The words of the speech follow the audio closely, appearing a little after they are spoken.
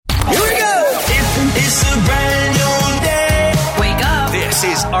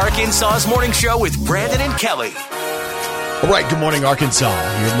Arkansas's Morning Show with Brandon and Kelly. All right, good morning, Arkansas.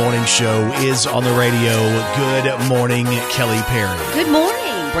 Your morning show is on the radio. Good morning, Kelly Perry. Good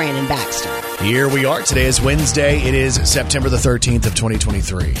morning, Brandon Baxter. Here we are. Today is Wednesday. It is September the 13th of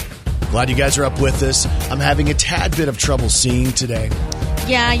 2023. Glad you guys are up with us. I'm having a tad bit of trouble seeing today.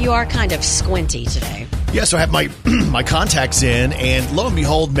 Yeah, you are kind of squinty today. Yeah, so I have my my contacts in, and lo and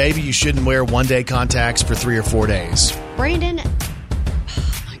behold, maybe you shouldn't wear one-day contacts for 3 or 4 days. Brandon...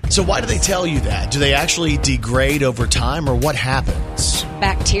 So why do they tell you that? Do they actually degrade over time, or what happens?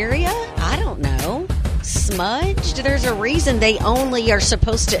 Bacteria? I don't know. Smudged? There's a reason they only are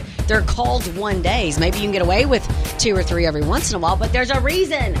supposed to... They're called 1 days. Maybe you can get away with 2 or 3 every once in a while, but there's a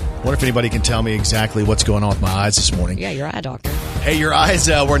reason. I wonder if anybody can tell me exactly what's going on with my eyes this morning. Yeah, your eye doctor. Hey, your eyes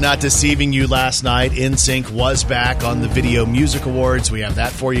were not deceiving you last night. NSYNC was back on the Video Music Awards. We have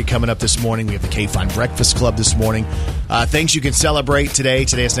that for you coming up this morning. We have the KFIN Breakfast Club this morning. Things you can celebrate today.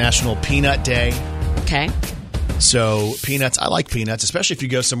 Today is National Peanut Day. Okay. So peanuts, I like peanuts, especially if you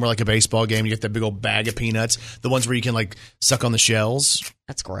go somewhere like a baseball game. You get that big old bag of peanuts, the ones where you can like suck on the shells.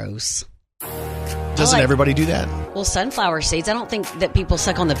 That's gross. Doesn't everybody do that? Well, sunflower seeds, I don't think that people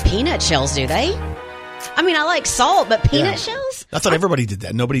suck on the peanut shells, do they? I mean, I like salt, but peanut shells? I thought everybody did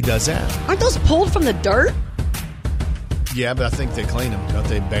that. Nobody does that. Aren't those pulled from the dirt? Yeah, but I think they clean them. Don't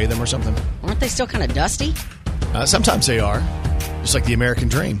they bathe them or something? Aren't they still kind of dusty? Sometimes they are. Just like the American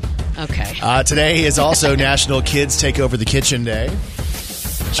dream. Okay. Today is also National Kids Take Over the Kitchen Day.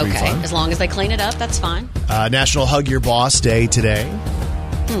 Okay. As long as they clean it up, that's fine. National Hug Your Boss Day today.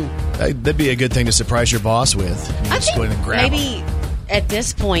 That'd be a good thing to surprise your boss with. I think go in and grab maybe them. At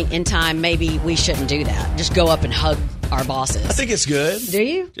this point in time, maybe we shouldn't do that. Just go up and hug our bosses. I think it's good. Do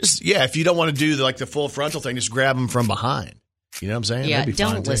you? If you don't want to do the full frontal thing, just grab them from behind. You know what I'm saying? Yeah,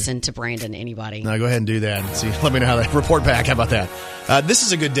 don't listen to Brandon, anybody. No, go ahead and do that. And see, let me know how they report back. How about that? This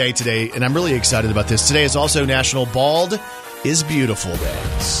is a good day today, and I'm really excited about this. Today is also National Bald is Beautiful Day.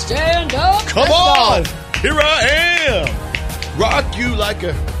 Stand up. Come on. Here I am. Rock you like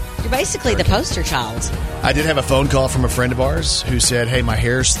a... You're basically the poster child. I did have a phone call from a friend of ours who said, hey, my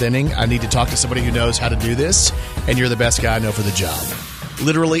hair's thinning. I need to talk to somebody who knows how to do this, and you're the best guy I know for the job.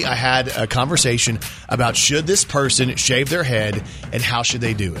 Literally, I had a conversation about should this person shave their head and how should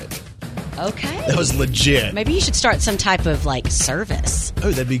they do it. Okay. That was legit. Maybe you should start some type of service. Oh,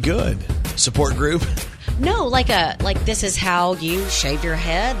 that'd be good. Support group? No, like this is how you shave your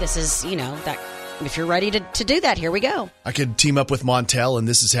head. This is, that if you're ready to do that, here we go. I could team up with Montel and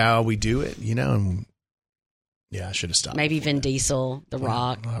this is how we do it, and yeah, I should have stopped. Maybe Vin Diesel, The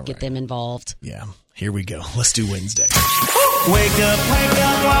Rock, get them involved. Yeah, here we go. Let's do Wednesday. Wake up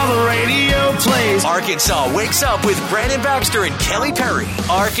while the radio plays. Arkansas wakes up with Brandon Baxter and Kelly Perry.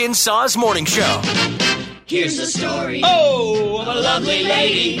 Arkansas's Morning Show. Here's the story of a lovely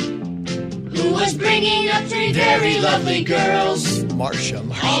lady who was bringing up 3 very lovely girls. Marsha.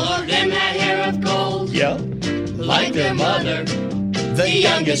 All of them had hair of gold. Yeah. Like their mother. The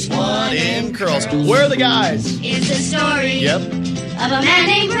youngest one in curls. Where are the guys? It's a story of a man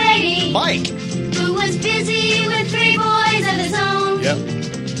named Brady. Mike. Who was busy with 3 boys of his own. Yep.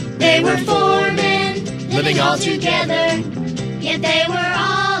 They were 4 men living all together. Yet they were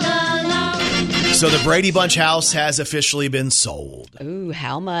all alone. So the Brady Bunch house has officially been sold. Ooh,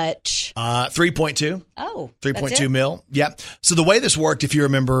 how much? 3.2. Oh, 3.2 mil. Yeah. So the way this worked, if you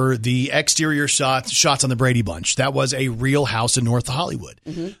remember, the exterior shots on the Brady Bunch, that was a real house in North Hollywood.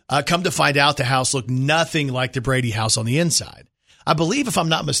 Mm-hmm. Come to find out, the house looked nothing like the Brady house on the inside. I believe, if I'm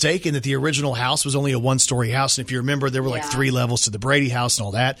not mistaken, that the original house was only a 1-story house. And if you remember, there were 3 levels to the Brady house and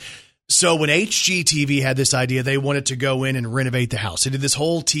all that. So when HGTV had this idea, they wanted to go in and renovate the house. They did this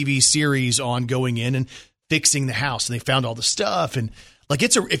whole TV series on going in and fixing the house. And they found all the stuff. And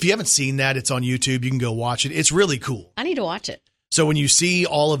if you haven't seen that, it's on YouTube. You can go watch it. It's really cool. I need to watch it. So when you see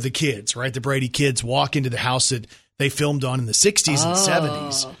all of the kids, right, the Brady kids walk into the house that they filmed on in the 60s and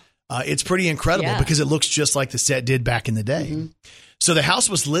 70s, it's pretty incredible because it looks just like the set did back in the day. Mm-hmm. So the house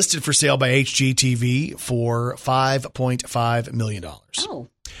was listed for sale by HGTV for $5.5 million. Oh.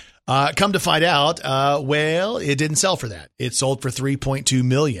 Come to find out, it didn't sell for that. It sold for $3.2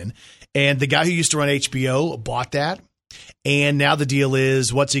 million. And the guy who used to run HBO bought that. And now the deal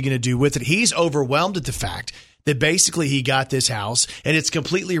is, what's he going to do with it? He's overwhelmed at the fact that basically he got this house and it's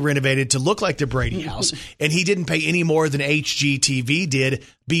completely renovated to look like the Brady house. And he didn't pay any more than HGTV did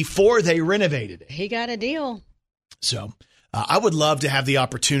before they renovated it. He got a deal. So I would love to have the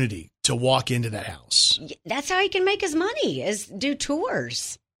opportunity to walk into that house. That's how he can make his money, is do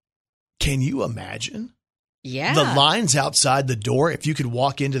tours. Can you imagine? Yeah. The lines outside the door, if you could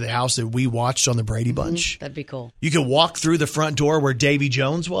walk into the house that we watched on the Brady Bunch. That'd be cool. You could walk through the front door where Davy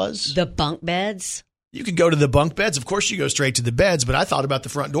Jones was. The bunk beds. You could go to the bunk beds. Of course, you go straight to the beds, but I thought about the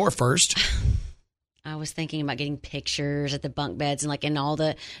front door first. I was thinking about getting pictures at the bunk beds and like in all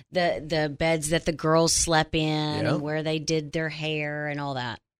the beds that the girls slept in and where they did their hair and all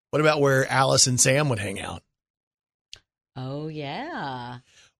that. What about where Alice and Sam would hang out? Oh, yeah.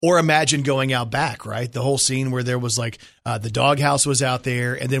 Or imagine going out back, right? The whole scene where there was like the doghouse was out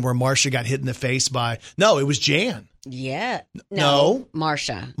there and then where Marcia got hit in the face by, no, it was Jan. Yeah. No.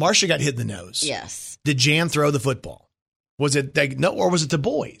 Marcia. Marcia got hit in the nose. Yes. Did Jan throw the football? Was it, or was it the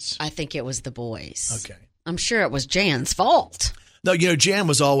boys? I think it was the boys. Okay. I'm sure it was Jan's fault. No, Jan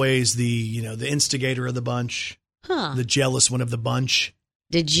was always the instigator of the bunch. Huh. The jealous one of the bunch.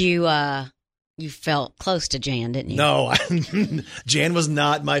 Did you, you felt close to Jan, didn't you? No, Jan was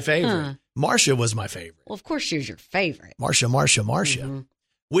not my favorite. Huh. Marcia was my favorite. Well, of course she was your favorite. Marcia. Mm-hmm.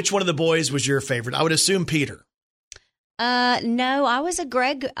 Which one of the boys was your favorite? I would assume Peter. No, I was a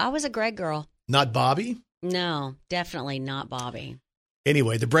Greg girl. Not Bobby? No, definitely not Bobby.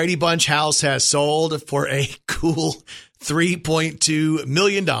 Anyway, the Brady Bunch house has sold for a cool $3.2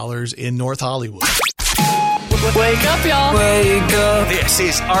 million in North Hollywood. Wake up, y'all. Wake up. This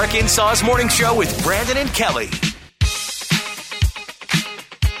is Arkansas's Morning Show with Brandon and Kelly.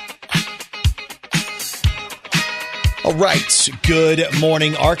 All right. Good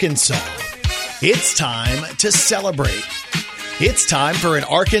morning, Arkansas. It's time to celebrate. It's time for an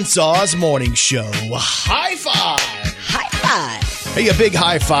Arkansas's Morning Show. High five. High five. Hey, a big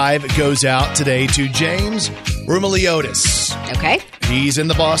high five goes out today to James Rumeliotis. Okay. He's in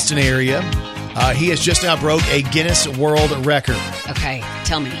the Boston area. He has just now broke a Guinness World Record. Okay,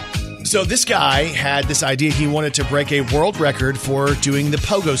 tell me. So this guy had this idea. He wanted to break a world record for doing the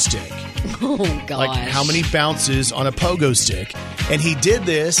pogo stick. Oh, gosh. Like how many bounces on a pogo stick. And he did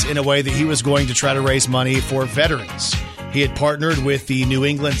this in a way that he was going to try to raise money for veterans. He had partnered with the New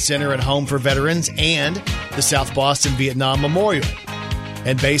England Center at Home for Veterans and the South Boston Vietnam Memorial.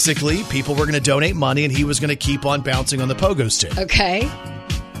 And basically, people were going to donate money and he was going to keep on bouncing on the pogo stick. Okay.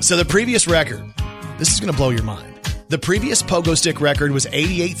 So the previous record, this is going to blow your mind. The previous pogo stick record was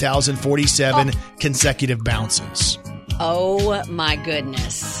 88,047 consecutive bounces. Oh, my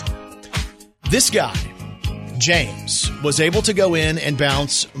goodness. This guy, James, was able to go in and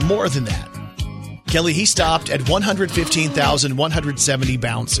bounce more than that. Kelly, he stopped at 115,170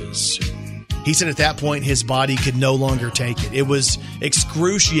 bounces. He said at that point his body could no longer take it. It was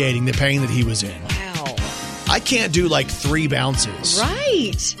excruciating, the pain that he was in. Wow. I can't do like 3 bounces.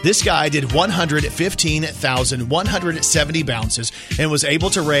 Right. This guy did 115,170 bounces and was able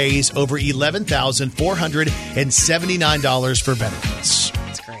to raise over $11,479 for veterans.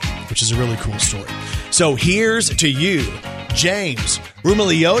 That's great. Which is a really cool story. So here's to you, James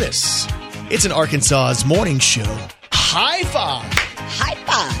Rumeliotis. It's an Arkansas's Morning Show. High five. High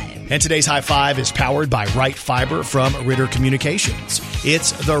five. And today's high five is powered by Right Fiber from Ritter Communications.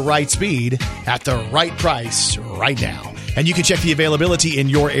 It's the right speed at the right price right now. And you can check the availability in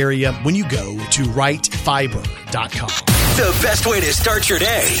your area when you go to rightfiber.com. The best way to start your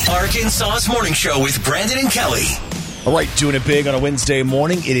day. Arkansas's Morning Show with Brandon and Kelly. All right, doing it big on a Wednesday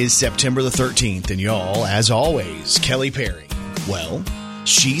morning. It is September the 13th. And y'all, as always, Kelly Perry. Well,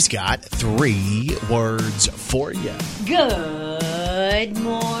 she's got 3 words for you. Good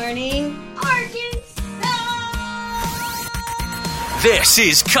morning, Arkansas. This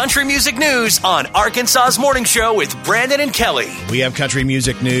is Country Music News on Arkansas's Morning Show with Brandon and Kelly. We have country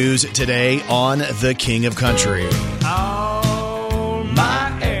music news today on the King of Country. All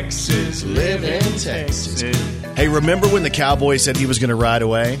my exes live in Texas. Hey, remember when the cowboy said he was going to ride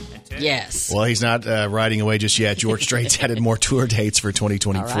away? Yes. Well, he's not riding away just yet. George Strait's added more tour dates for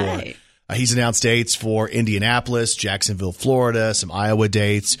 2024. All right. He's announced dates for Indianapolis, Jacksonville, Florida, some Iowa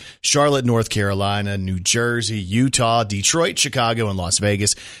dates, Charlotte, North Carolina, New Jersey, Utah, Detroit, Chicago, and Las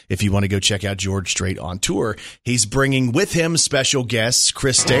Vegas. If you want to go check out George Strait on tour, he's bringing with him special guests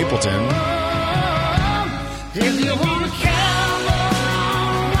Chris Stapleton.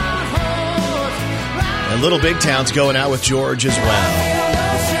 And Little Big Town's going out with George as well.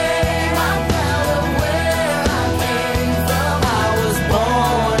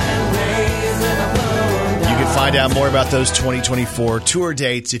 Find out more about those 2024 tour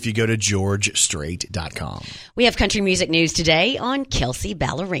dates if you go to georgestrait.com. We have country music news today on Kelsey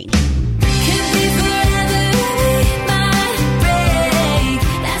Ballerini.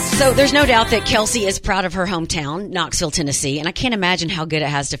 So there's no doubt that Kelsey is proud of her hometown, Knoxville, Tennessee, and I can't imagine how good it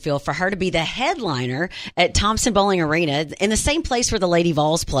has to feel for her to be the headliner at Thompson Bowling Arena in the same place where the Lady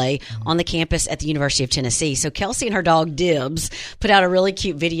Vols play on the campus at the University of Tennessee. So Kelsey and her dog Dibs put out a really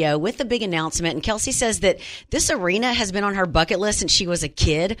cute video with the big announcement, and Kelsey says that this arena has been on her bucket list since she was a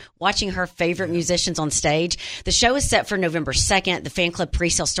kid, watching her favorite musicians on stage. The show is set for November 2nd. The fan club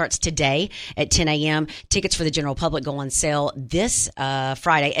presale starts today at 10 a.m. Tickets for the general public go on sale this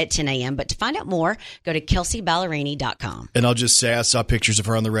Friday at 10 a.m. But to find out more, go to KelseyBallerini.com. And I'll just say I saw pictures of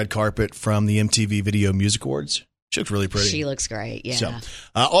her on the red carpet from the MTV Video Music Awards. She looks really pretty. She looks great, yeah. So,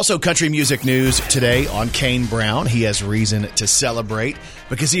 also country music news today on Kane Brown. He has reason to celebrate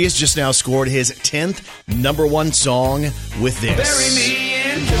because he has just now scored his 10th number one song with this. Bury me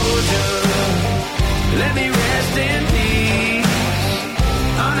in Georgia. Let me rest in peace.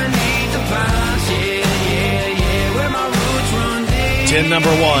 Underneath the pines, yeah, where my roots run deep. 10 number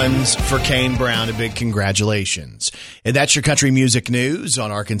ones for Kane Brown. A big congratulations. And that's your country music news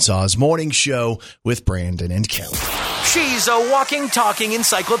on Arkansas's Morning Show with Brandon and Kelly. She's a walking, talking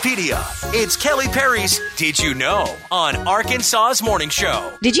encyclopedia. It's Kelly Perry's Did You Know on Arkansas's Morning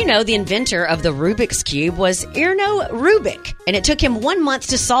Show. Did you know the inventor of the Rubik's Cube was Erno Rubik, and it took him 1 month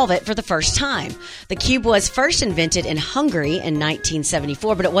to solve it for the first time. The cube was first invented in Hungary in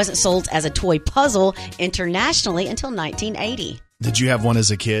 1974, but it wasn't sold as a toy puzzle internationally until 1980. Did you have one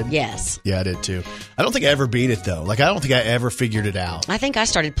as a kid? Yes. Yeah, I did too. I don't think I ever beat it though. Like, I don't think I ever figured it out. I think I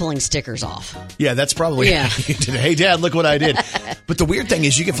started pulling stickers off. Yeah, that's probably Yeah. how you did it. Hey, Dad, look what I did. But the weird thing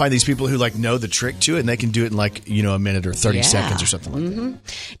is you can find these people who like know the trick to it and they can do it in like, a minute or 30 seconds or something like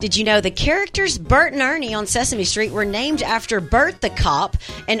that. Did you know the characters Bert and Ernie on Sesame Street were named after Bert the cop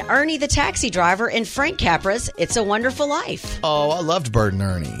and Ernie the taxi driver in Frank Capra's It's a Wonderful Life? Oh, I loved Bert and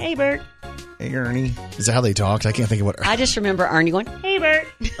Ernie. Hey, Bert. Hey, Ernie. Is that how they talked? I can't think of what. I just remember Ernie going, hey, Bert.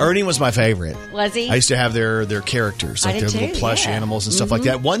 Ernie was my favorite. Was he? I used to have their characters, like I their did little too, plush yeah. animals and stuff like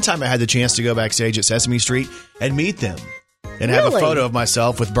that. One time I had the chance to go backstage at Sesame Street and meet them and have a Really? photo of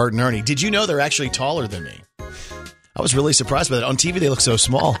myself with Bert and Ernie. Did you know they're actually taller than me? I was really surprised by that. On TV, they look so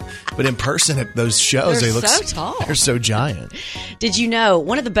small, but in person at those shows, They're they look so tall. They're so giant. Did you know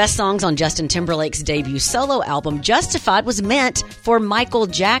one of the best songs on Justin Timberlake's debut solo album, Justified, was meant for Michael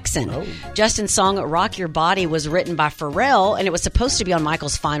Jackson? Oh. Justin's song Rock Your Body was written by Pharrell, and it was supposed to be on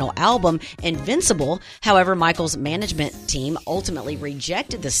Michael's final album, Invincible. However, Michael's management team ultimately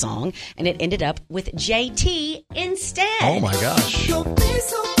rejected the song, and it ended up with JT instead. Oh, my gosh. Don't be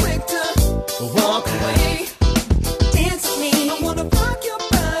so quick to walk away. Dance with me. I wanna rock your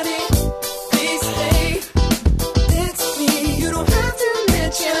body. Please stay. Dance with me. You don't have to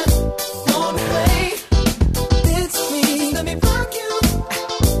admit you wanna play. Dance with me. Let me rock you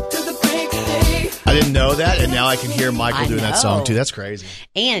to the break of day. I didn't know that, and now I can hear Michael I doing that know. song, too. That's crazy.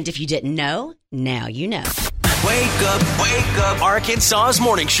 And if you didn't know, now you know. Wake up, Arkansas's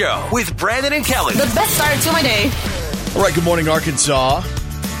Morning Show with Brandon and Kelly. The best start to my day. All right, good morning, Arkansas.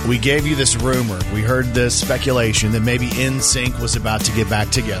 We gave you this rumor. We heard the speculation that maybe NSYNC was about to get back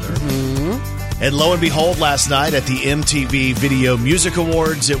together. Mm-hmm. And lo and behold, last night at the MTV Video Music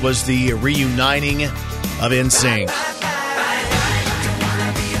Awards, it was the reuniting of NSYNC.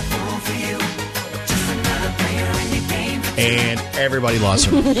 And everybody lost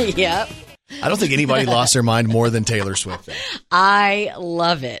their mind. Yep. I don't think anybody lost their mind more than Taylor Swift. I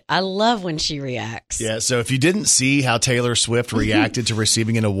love it. I love when she reacts. Yeah, so if you didn't see how Taylor Swift reacted to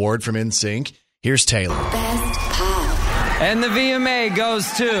receiving an award from NSYNC, here's Taylor. Best pop. And the VMA goes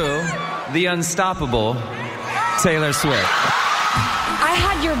to the unstoppable Taylor Swift. I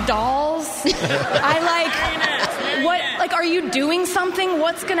had your dolls. Are you doing something?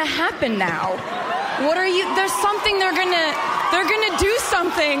 What's gonna happen now? What are you? There's something they're gonna do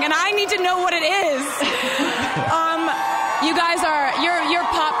something, and I need to know what it is. You guys you're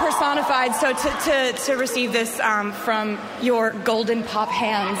pop personified. So to receive this from your golden pop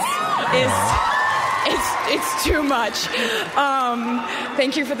hands it's too much.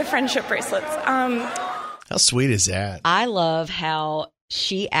 Thank you for the friendship bracelets. How sweet is that? I love how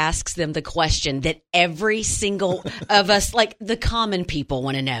she asks them the question that every single of us, like the common people,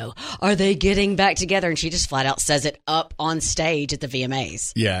 want to know. Are they getting back together? And she just flat out says it up on stage at the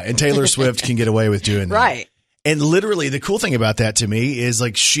VMAs. Yeah, and Taylor Swift can get away with doing that. Right. And literally, the cool thing about that to me is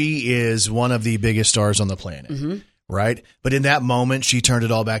like she is one of the biggest stars on the planet. Mm-hmm. Right? But in that moment, she turned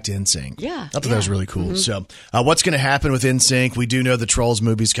it all back to NSYNC. Yeah. I thought that was really cool. Mm-hmm. So what's going to happen with NSYNC? We do know the Trolls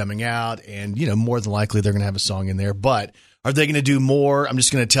movie's coming out, and, more than likely they're going to have a song in there. But are they going to do more? I'm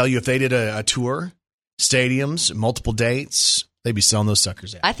just going to tell you, if they did a tour, stadiums, multiple dates, They'd be selling those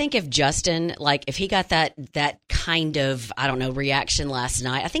suckers out. I think if Justin, like, if he got that kind of, I don't know, reaction last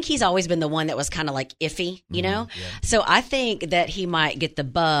night, I think he's always been the one that was kind of like iffy, you know? Yeah. So I think that he might get the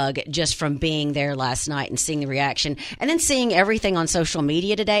bug just from being there last night and seeing the reaction and then seeing everything on social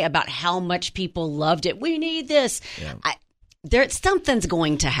media today about how much people loved it. We need this. Yeah. Something's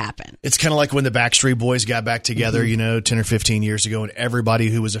going to happen. It's kind of like when the Backstreet Boys got back together, 10 or 15 years ago, and everybody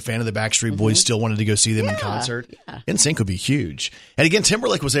who was a fan of the Backstreet Boys still wanted to go see them in concert. Yeah. NSYNC would be huge. And again,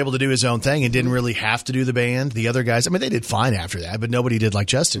 Timberlake was able to do his own thing and didn't really have to do the band. The other guys, I mean, they did fine after that, but nobody did like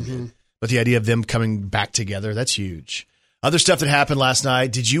Justin did. But the idea of them coming back together, that's huge. Other stuff that happened last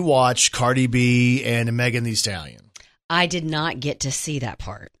night, did you watch Cardi B and Megan Thee Stallion? I did not get to see that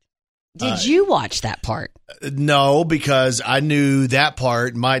part. Did you watch that part? No, because I knew that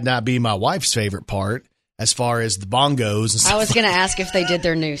part might not be my wife's favorite part as far as the bongos and stuff. I was going to ask if they did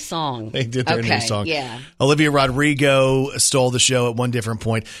their new song. They did their new song. Yeah. Olivia Rodrigo stole the show at one different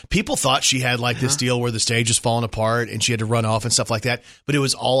point. People thought she had like this deal where the stage was falling apart and she had to run off and stuff like that, but it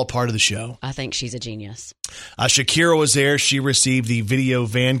was all a part of the show. I think she's a genius. Shakira was there. She received the Video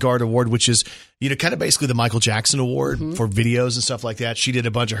Vanguard Award, which is, kind of basically the Michael Jackson Award for videos and stuff like that. She did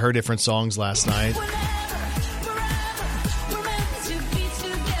a bunch of her different songs last night.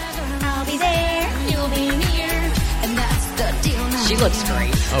 She looks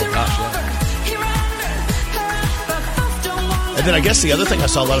great. Oh, gosh, yeah. And then I guess the other thing I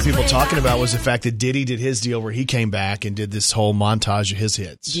saw a lot of people talking about was the fact that Diddy did his deal where he came back and did this whole montage of his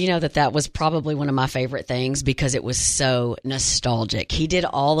hits. Do you know that was probably one of my favorite things because it was so nostalgic. He did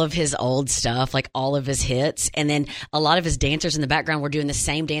all of his old stuff, like all of his hits, and then a lot of his dancers in the background were doing the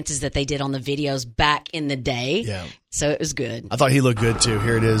same dances that they did on the videos back in the day. Yeah. So it was good. I thought he looked good, too.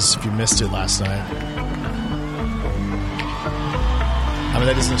 Here it is, if you missed it last night. I mean,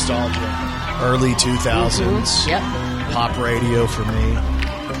 that is nostalgia. Early 2000s. Yep. Pop radio for me.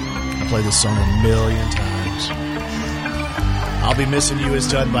 I played this song a million times. I'll Be Missing You is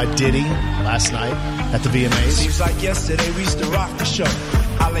done by Diddy last night at the VMAs. Seems like yesterday we used to rock the show.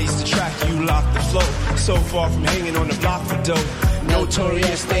 I laced the track, you locked the flow. So far from hanging on the block for dough.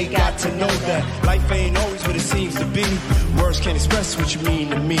 Notorious, they got to know that life ain't always what it seems to be. Words can't express what you mean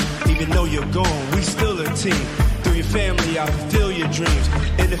to me. Even though you're gone, we still a team. Through your family, I'll fulfill your dreams.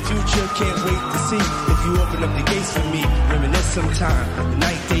 In the future, can't wait to see if you open up the gates for me. Reminisce sometime, the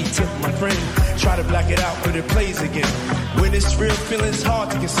night they took my friend. Try to black it out, but it plays again. When it's real, feeling's hard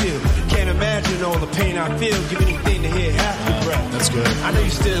to conceal. Can't imagine all the pain I feel. Give anything to hear half your breath. That's good. I know you're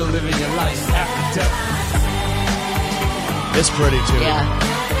still living your life after death. It's pretty, too.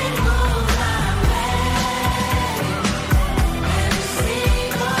 Yeah.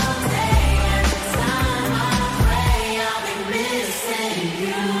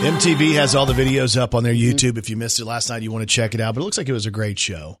 MTV has all the videos up on their YouTube. If you missed it last night, you want to check it out. But it looks like it was a great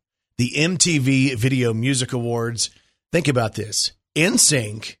show. The MTV Video Music Awards. Think about this.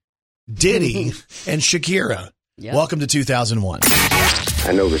 NSYNC, Diddy, and Shakira. Yep. Welcome to 2001.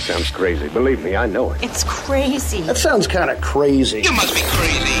 I know this sounds crazy. Believe me, I know it. It's crazy. That sounds kind of crazy. You must be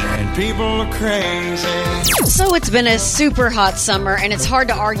crazy. And people are crazy. So it's been a super hot summer, and it's hard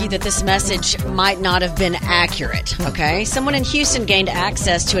to argue that this message might not have been accurate, okay? Someone in Houston gained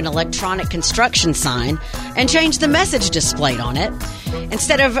access to an electronic construction sign and changed the message displayed on it.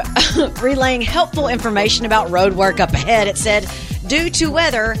 Instead of relaying helpful information about road work up ahead, it said, due to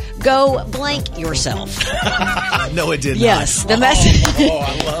weather, go blank yourself. No, it did not. Yes, the message. Oh,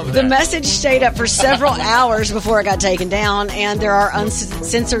 I love that. The message stayed up for several hours before it got taken down, and there are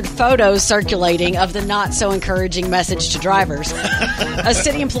uncensored photos circulating of the not so encouraging message to drivers. A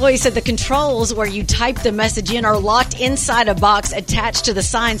city employee said the controls where you type the message in are locked inside a box attached to the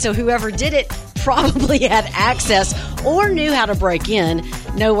sign, so whoever did it probably had access or knew how to break in.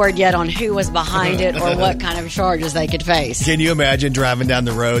 No word yet on who was behind it or what kind of charges they could face. Can you imagine driving down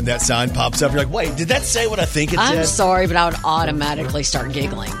the road and that sign pops up? You're like, wait, did that say what I think it said? I'm sorry, but I would automatically start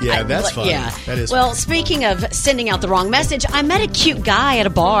giggling. Yeah, that's funny. Yeah. That is well, funny. Speaking of sending out the wrong message, I met a cute guy at a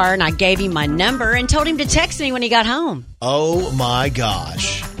bar and I gave him my number and told him to text me when he got home. Oh, my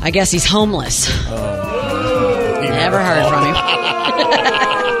gosh. I guess he's homeless. Oh. Never heard from him.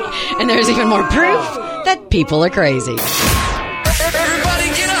 And there's even more proof that people are crazy. Everybody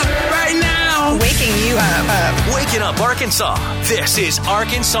get up right now. Waking you up. Waking up Arkansas. This is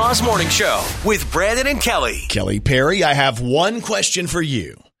Arkansas's Morning Show with Brandon and Kelly. Kelly Perry, I have one question for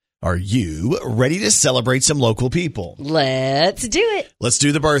you. Are you ready to celebrate some local people? Let's do it. Let's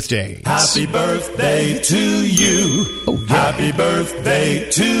do the birthdays. Happy birthday to you. Oh, yeah. Happy birthday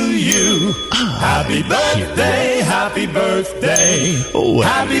to you. Happy birthday, happy birthday. Oh,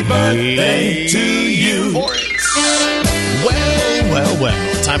 happy birthday to you. Well,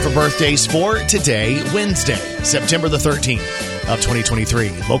 Well. Time for birthdays for today, Wednesday, September the 13th of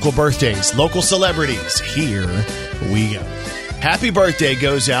 2023. Local birthdays, local celebrities. Here we go. Happy birthday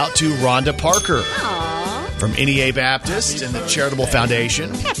goes out to Rhonda Parker. From NEA Baptist and the Charitable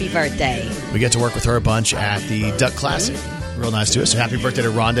Foundation. Happy birthday. We get to work with her a bunch at the Duck Classic. Real nice to us. So happy birthday to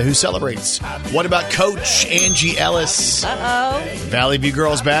Rhonda, who celebrates. What about Coach Angie Ellis? Valley View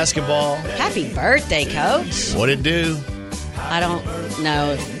Girls Basketball. Happy birthday, Coach. What'd it do? I don't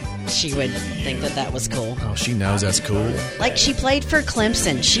know if she would think that was cool. Oh, she knows that's cool. Like, she played for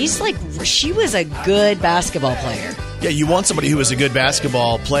Clemson. She was a good basketball player. Yeah, you want somebody who is a good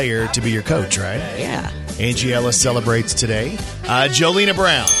basketball player to be your coach, right? Yeah. Angie Ellis celebrates today. Jolena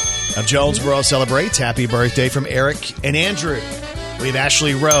Brown of Jonesboro celebrates. Happy birthday from Eric and Andrew. We have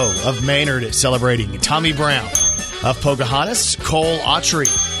Ashley Rowe of Maynard celebrating. Tommy Brown of Pocahontas. Cole Autry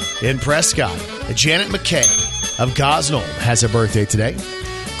in Prescott. Janet McKay of Gosnell has a birthday today.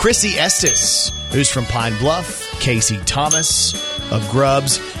 Chrissy Estes, who's from Pine Bluff. Casey Thomas of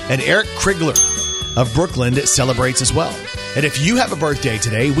Grubbs. And Eric Krigler of Brooklyn celebrates as well. And if you have a birthday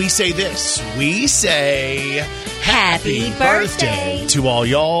today, we say this. We say happy birthday to all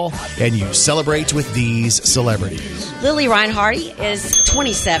y'all, and you celebrate with these celebrities. Lily Reinhardt is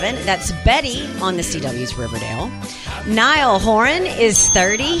 27. That's Betty on the CW's Riverdale. Niall Horan is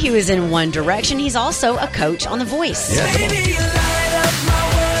 30. He was in One Direction. He's also a coach on The Voice. Yeah, come on.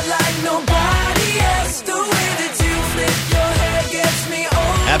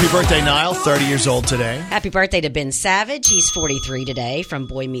 Happy birthday, Niall. 30 years old today. Happy birthday to Ben Savage. He's 43 today from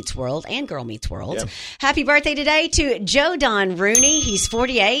Boy Meets World and Girl Meets World. Yeah. Happy birthday today to Joe Don Rooney. He's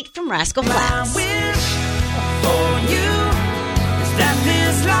 48 from Rascal Flatts. My wish for you is that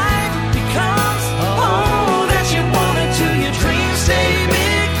this life becomes all that you want it to. Your dreams stay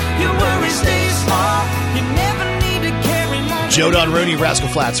big, your worries stay small. You never need to carry more. Joe Don Rooney, Rascal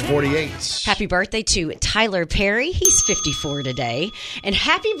Flatts, 48. Happy birthday to Tyler Perry. He's 54 today. And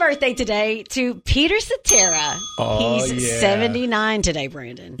happy birthday today to Peter Cetera. He's 79 today,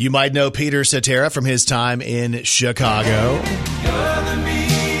 Brandon. You might know Peter Cetera from his time in Chicago. You're the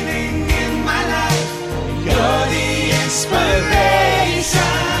meaning in my life. You're the inspiration.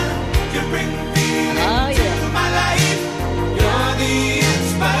 You bring feeling to my life. You're the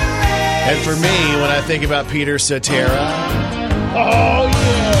inspiration. And for me, when I think about Peter Cetera, oh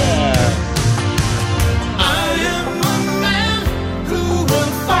yeah.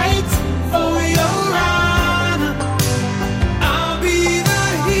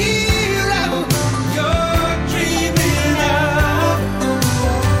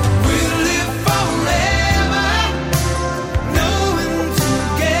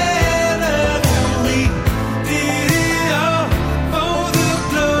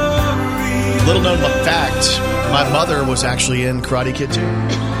 Little known fact, my mother was actually in Karate Kid 2. You're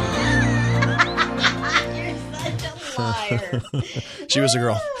such a liar. She was a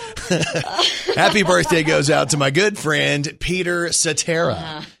girl. Happy birthday goes out to my good friend, Peter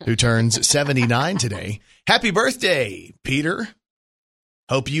Cetera, who turns 79 today. Happy birthday, Peter.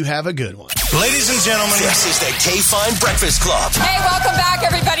 Hope you have a good one. Ladies and gentlemen, this is the KFIN Breakfast Club. Hey, welcome back,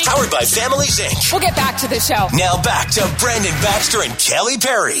 everybody. Powered by Families Inc. We'll get back to the show. Now back to Brandon Baxter and Kelly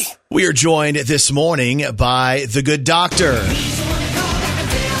Perry. We are joined this morning by the good doctor.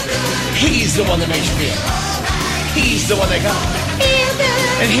 He's the one that makes you feel. He's the one that got.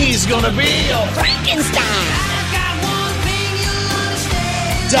 And he's going to be a Frankenstein.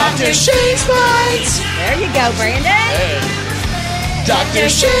 Dr. Shane Speights. There you go, Brandon. Hey. Dr.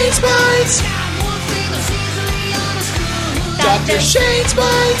 Shane Speights. Dr. Shane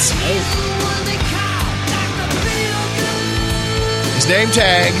Speights. His name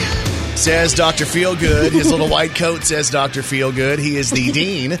tag says Dr. Feelgood. His little white coat says Dr. Feelgood. He is the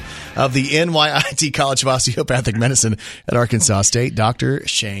dean of the NYIT College of Osteopathic Medicine at Arkansas State, Dr.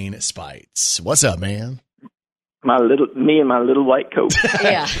 Shane Speights. What's up, man? Me and my little white coat.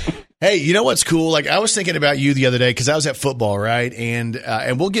 Yeah. Hey, you know what's cool? Like, I was thinking about you the other day because I was at football, right? And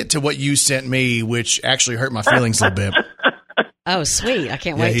we'll get to what you sent me, which actually hurt my feelings a little bit. Oh, sweet. I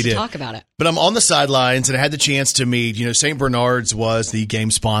can't wait to talk about it. But I'm on the sidelines, and I had the chance to meet, St. Bernard's was the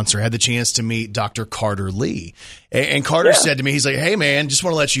game sponsor. I had the chance to meet Dr. Carter Lee. And Carter said to me, he's like, hey, man, just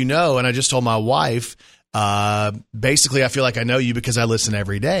want to let you know. And I just told my wife, basically, I feel like I know you because I listen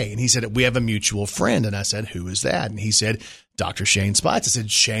every day. And he said, we have a mutual friend. And I said, who is that? And he said, Dr. Shane Speights. I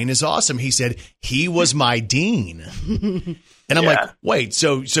said, Shane is awesome. He said, he was my dean. And I'm like, wait,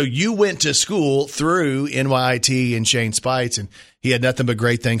 so you went to school through NYIT and Shane Speights, and he had nothing but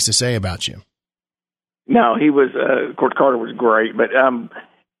great things to say about you. No, he was, of course, Carter was great, but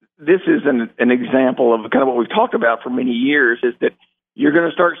this is an example of kind of what we've talked about for many years, is that you're going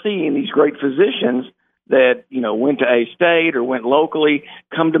to start seeing these great physicians that, went to A-State or went locally,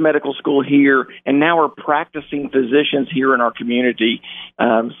 come to medical school here, and now are practicing physicians here in our community,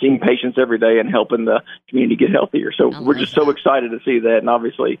 seeing patients every day and helping the community get healthier. So we're just so excited to see that. And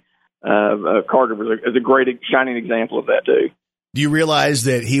obviously, Carter is a great shining example of that too. Do you realize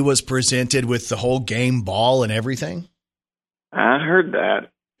that he was presented with the whole game ball and everything? I heard that.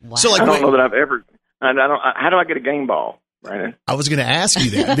 Wow. So, like, I don't know that I've ever. How do I get a game ball, Brandon? I was going to ask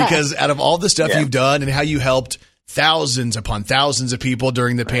you that because out of all the stuff you've done and how you helped thousands upon thousands of people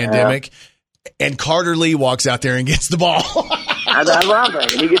during the pandemic, and Carter Lee walks out there and gets the ball. That's what I'm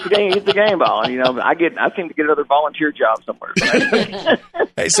thinking. He gets the game ball, and I seem to get another volunteer job somewhere.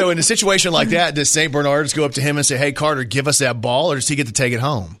 Hey, so in a situation like that, does St. Bernard's go up to him and say, "Hey, Carter, give us that ball," or does he get to take it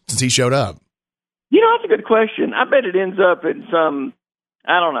home since he showed up? That's a good question. I bet it ends up in some.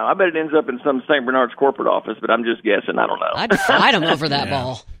 I don't know. I bet it ends up in some St. Bernard's corporate office, but I'm just guessing. I don't know. I'd fight him over that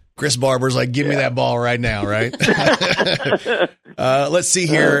ball. Chris Barber's like, give me that ball right now, right? Let's see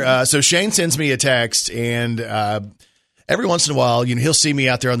here. So Shane sends me a text, and every once in a while, he'll see me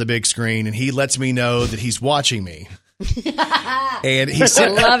out there on the big screen, and he lets me know that he's watching me. And I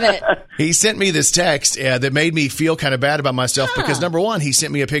love it. He sent me this text that made me feel kind of bad about myself because, number one, he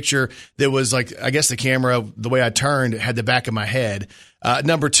sent me a picture that was like, I guess the camera, the way I turned, had the back of my head.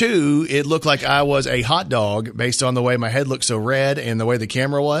 Number two, it looked like I was a hot dog based on the way my head looked so red and the way the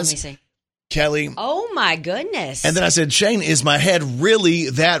camera was. Let me see. Kelly. Oh, my goodness. And then I said, Shane, is my head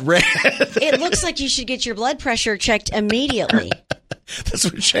really that red? It looks like you should get your blood pressure checked immediately. That's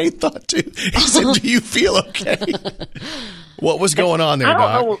what Shane thought, too. He said, do you feel okay? What was going on there,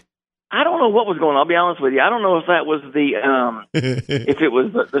 Doc? I don't know what was going on. I'll be honest with you. I don't know if that was if it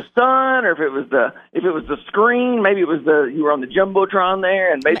was the sun or if it was the screen. Maybe it was you were on the jumbotron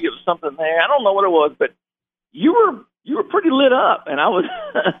there, and maybe it was something there. I don't know what it was, but you were pretty lit up, and I was.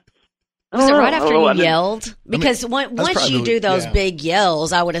 Was it right after you yelled? Because once you do those big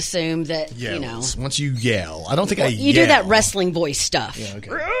yells, I would assume that, Once you yell. I don't think you do that wrestling voice stuff. Yeah, okay.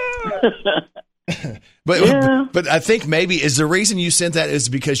 But I think maybe is the reason you sent that is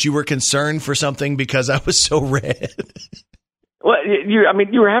because you were concerned for something because I was so red. Well, you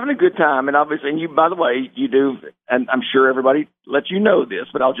were having a good time, and obviously, and you, by the way, you do, and I'm sure everybody lets you know this,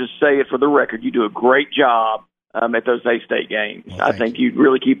 but I'll just say it for the record, you do a great job at those A-State games. Well, I think you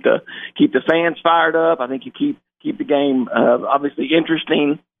really keep the fans fired up. I think you keep the game obviously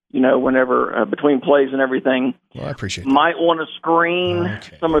interesting. Whenever between plays and everything. Well, I appreciate that. Might want to screen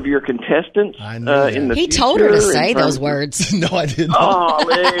some of your contestants in the He future. told her to say those words. No, I didn't. Oh,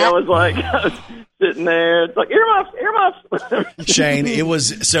 man, I was sitting there. It's like, earmuffs. Shane, it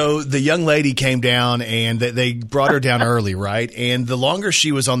was, so the young lady came down and they brought her down early, right? And the longer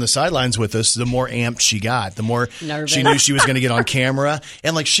she was on the sidelines with us, the more amped she got, the more nervous. She knew she was going to get on camera.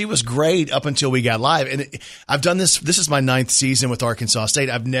 And she was great up until we got live. And I've done this is my 9th season with Arkansas State.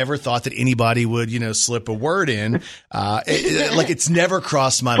 I've never thought that anybody would, slip a word in. It's never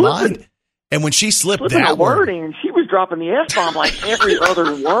crossed my mind. And when she slipped that word in, she was dropping the F-bomb like every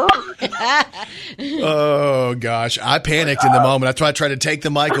other word. Oh, gosh. I panicked in the moment. I tried to take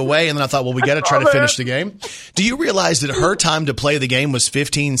the mic away, and then I thought, well, we got to try to finish the game. Do you realize that her time to play the game was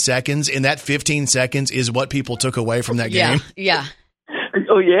 15 seconds, and that 15 seconds is what people took away from that game? Yeah.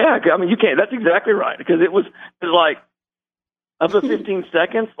 Oh, yeah. I mean, you can't. That's exactly right, because it was like, of the 15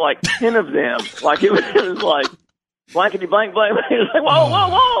 seconds, 10 of them, it was like, blankety blank blank. It's like,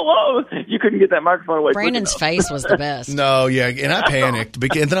 whoa. You couldn't get that microphone away. Brandon's face was the best. No, yeah. And I panicked.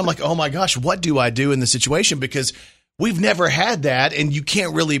 And then I'm like, oh my gosh, what do I do in the situation? Because we've never had that and you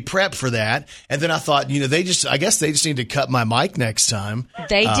can't really prep for that. And then I thought, I guess they just need to cut my mic next time.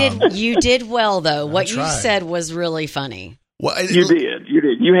 They did. You did well, though. What you said was really funny. Well, you did.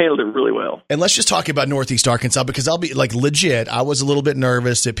 You handled it really well. And let's just talk about Northeast Arkansas, because I'll be legit. I was a little bit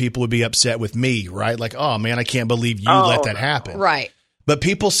nervous that people would be upset with me, right? Like, oh man, I can't believe you let that happen. Right. But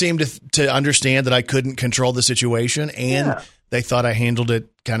people seemed to understand that I couldn't control the situation, and they thought I handled it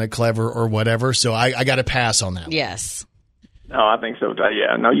kind of clever or whatever. So I got to pass on that. Yes. No, I think so.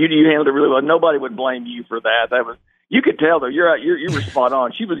 Yeah. No, you handled it really well. Nobody would blame you for that. You could tell though. You were spot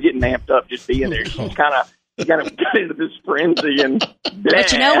on. She was getting amped up just being there. She was kind of got into this frenzy, and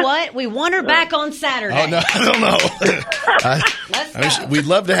but you know what? We want her back on Saturday. Oh no, I don't know. We'd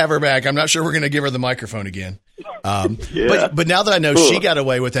love to have her back. I'm not sure we're going to give her the microphone again. But now that I know she got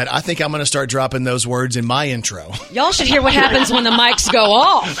away with that, I think I'm going to start dropping those words in my intro. Y'all should hear what happens when the mics go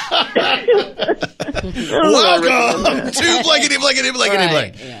off. Welcome to Blankety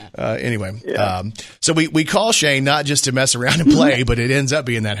Blank. Yeah. Anyway, so we call Shane not just to mess around and play, but it ends up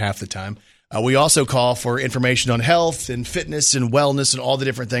being that half the time. We also call for information on health and fitness and wellness and all the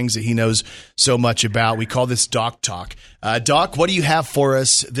different things that he knows so much about. We call this Doc Talk. Doc, what do you have for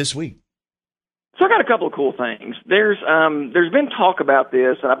us this week? So I got a couple of cool things. There's been talk about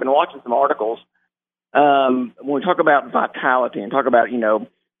this, and I've been watching some articles. When we talk about vitality and talk about,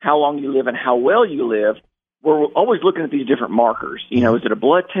 how long you live and how well you live, we're always looking at these different markers. Is it a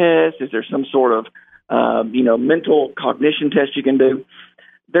blood test? Is there some sort of, mental cognition test you can do?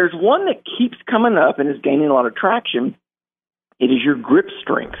 There's one that keeps coming up and is gaining a lot of traction. It is your grip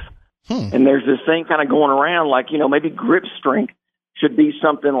strength. And there's this thing kind of going around like, maybe grip strength should be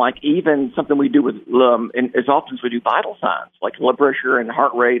something like even something we do with, and as often as we do vital signs, like blood pressure and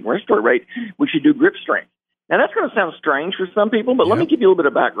heart rate and respiratory rate, we should do grip strength. Now, that's going to sound strange for some people, but let me give you a little bit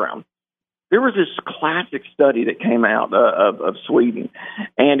of background. There was this classic study that came out of Sweden,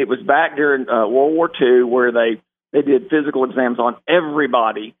 and it was back during World War II where they did physical exams on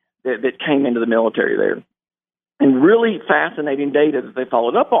everybody that came into the military there. And really fascinating data that they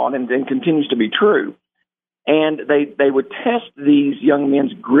followed up on and continues to be true. And they would test these young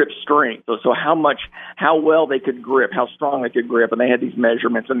men's grip strength. So how well they could grip, how strong they could grip. And they had these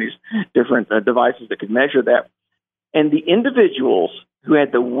measurements and these different devices that could measure that. And the individuals who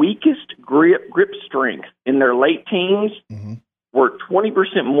had the weakest grip strength in their late teens were 20%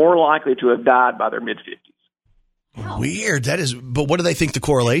 more likely to have died by their mid-50s. Weird. That is, but what do they think the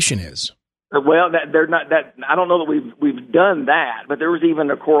correlation is? Well, they're not that. I don't know that we've done that, but there was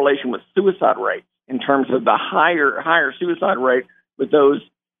even a correlation with suicide rate in terms of the higher suicide rate with those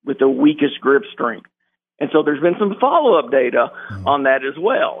with the weakest grip strength. And so there's been some follow-up data on that as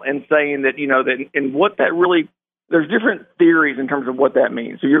well, and saying that that and what that really, there's different theories in terms of what that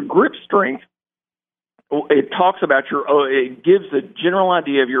means. So your grip strength, it talks about it gives a general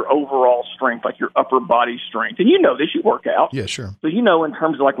idea of your overall strength, like your upper body strength. And this, you work out. Yeah, sure. So in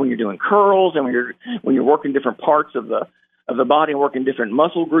terms of like when you're doing curls and when you're working different parts of the body and working different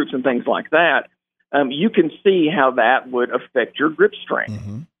muscle groups and things like that, you can see how that would affect your grip strength.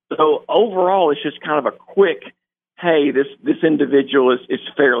 So overall, it's just kind of a quick, hey, this individual is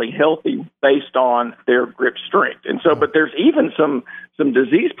fairly healthy based on their grip strength. And so, but there's even some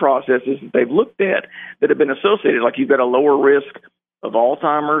disease processes that they've looked at that have been associated, like you've got a lower risk of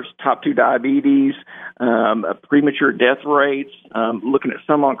Alzheimer's, type 2 diabetes, premature death rates, looking at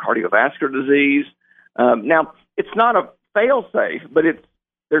some on cardiovascular disease. Now, it's not a fail-safe, but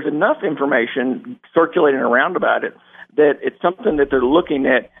there's enough information circulating around about it that it's something that they're looking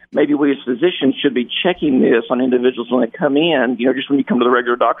at. Maybe we as physicians should be checking this on individuals when they come in, just when you come to the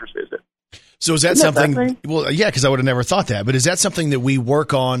regular doctor's visit. So is that something, well, yeah, because I would have never thought that, but is that something that we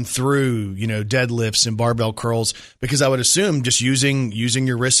work on through, deadlifts and barbell curls? Because I would assume just using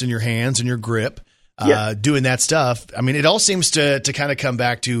your wrists and your hands and your grip, doing that stuff. I mean, it all seems to kind of come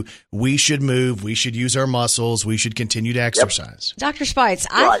back to we should move, we should use our muscles, we should continue to exercise. Dr. Speights,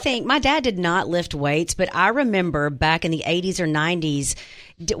 I think my dad did not lift weights, but I remember back in the 80s or 90s,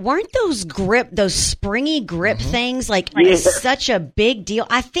 weren't those springy grip things such a big deal?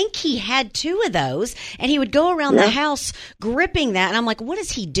 I think he had two of those, and he would go around the house gripping that, and I'm like, what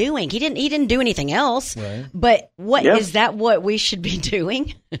is he doing? He didn't do anything else. Right. But is that what we should be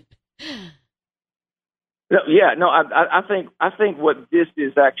doing? I think what this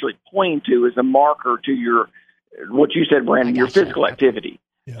is actually pointing to is a marker to what you said, Brandon, your physical activity.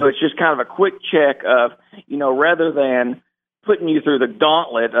 Yeah. So it's just kind of a quick check of, rather than putting you through the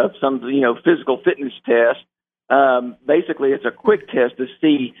gauntlet of some, physical fitness test. Basically, it's a quick test to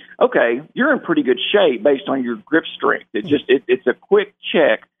see, okay, you're in pretty good shape based on your grip strength. It's a quick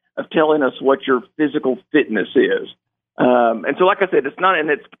check of telling us what your physical fitness is. And so, like I said, it's not, and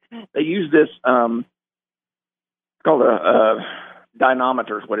they use this. It's called a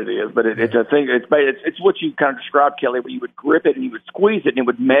dynamometer is what it is, but it's a thing. It's what you kind of described, Kelly, where you would grip it and you would squeeze it and it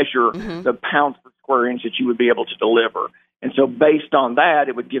would measure the pounds per square inch that you would be able to deliver. And so based on that,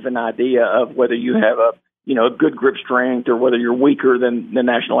 it would give an idea of whether you have a good grip strength or whether you're weaker than the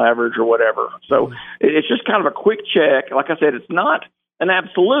national average or whatever. So it's just kind of a quick check. Like I said, it's not an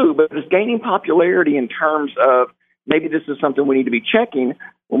absolute, but it's gaining popularity in terms of maybe this is something we need to be checking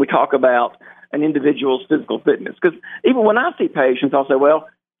when we talk about an individual's physical fitness. Because even when I see patients, I'll say, well,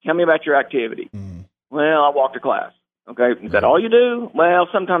 tell me about your activity. Well, I walked to class. Okay, is that all you do? Well,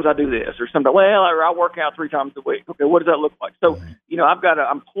 sometimes I do this, or sometimes, I work out 3 times a week. Okay, what does that look like? So,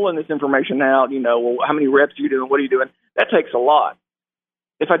 I'm pulling this information out, well, how many reps are you doing? What are you doing? That takes a lot.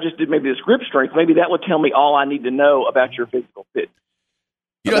 If I just did maybe this grip strength, maybe that would tell me all I need to know about your physical fitness,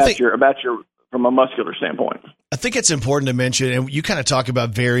 about your from a muscular standpoint. I think it's important to mention, and you kind of talk about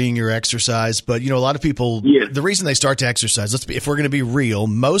varying your exercise, but, a lot of people, the reason they start to exercise, if we're going to be real,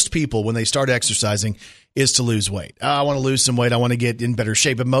 most people, when they start exercising, is to lose weight. I want to lose some weight. I want to get in better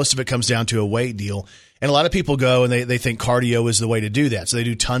shape. But most of it comes down to a weight deal. And a lot of people go and they think cardio is the way to do that. So they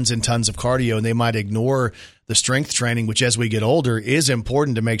do tons and tons of cardio, and they might ignore the strength training, which as we get older is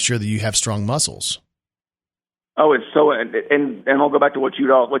important to make sure that you have strong muscles. Oh, it's so, and I'll go back to what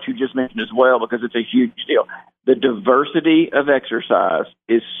you just mentioned as well, because it's a huge deal. The diversity of exercise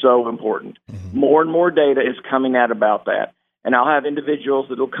is so important. Mm-hmm. More and more data is coming out about that. And I'll have individuals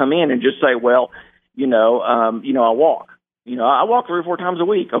that will come in and just say, well, I walk. I walk 3 or 4 times a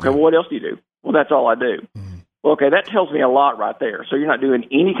week. Okay, well, what else do you do? Well, that's all I do. Mm-hmm. Well, okay, that tells me a lot right there. So you're not doing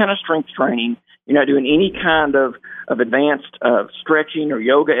any kind of strength training. You're not doing any kind of advanced stretching or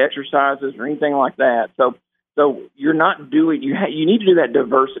yoga exercises or anything like that. So you're not doing, you need to do that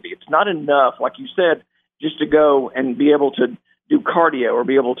diversity. It's not enough, like you said, just to go and be able to do cardio or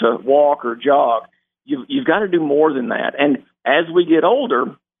be able to walk or jog. You've got to do more than that. And as we get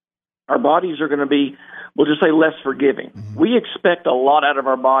older, our bodies are going to be, we'll just say, less forgiving. Mm-hmm. We expect a lot out of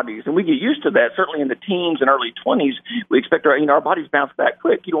our bodies, and we get used to that. Certainly in the teens and early 20s, we expect our bodies bounce back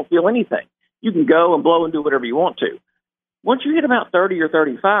quick. You don't feel anything. You can go and blow and do whatever you want to. Once you hit about 30 or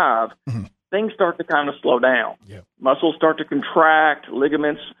 35, things start to kind of slow down. Yeah. Muscles start to contract,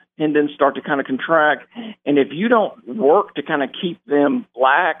 ligaments, tendons start to kind of contract. And if you don't work to kind of keep them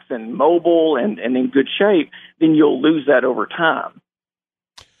lax and mobile and in good shape, then you'll lose that over time.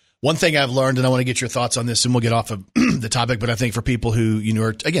 One thing I've learned, and I want to get your thoughts on this, and we'll get off of the topic, but I think for people who,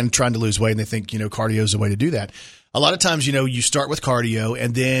 are, again, trying to lose weight and they think, cardio is the way to do that. A lot of times, you start with cardio,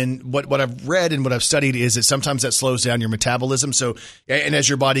 and then what I've read and what I've studied is that sometimes that slows down your metabolism. So, and as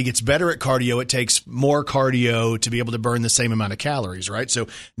your body gets better at cardio, it takes more cardio to be able to burn the same amount of calories, right? So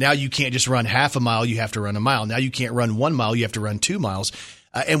now you can't just run half a mile, you have to run a mile. Now you can't run 1 mile, you have to run 2 miles.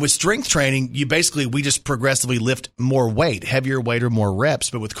 And with strength training, we just progressively lift more weight, heavier weight or more reps.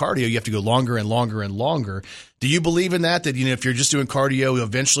 But with cardio, you have to go longer and longer and longer. Do you believe in that if you're just doing cardio,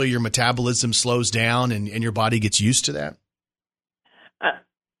 eventually your metabolism slows down and your body gets used to that?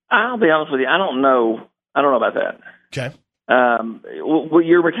 I'll be honest with you. I don't know about that. Okay.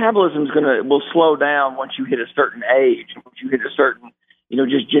 Your metabolism will slow down once you hit a certain age. Once you hit a certain,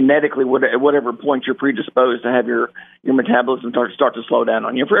 just genetically, at whatever point you're predisposed to have your metabolism start to slow down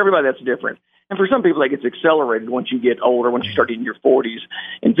on you. For everybody, that's different. And for some people, that gets accelerated once you get older. Once you start in your 40s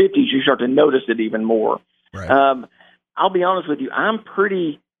and 50s, you start to notice it even more. Right. I'll be honest with you. I'm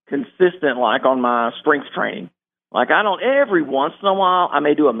pretty consistent, on my strength training. Every once in a while, I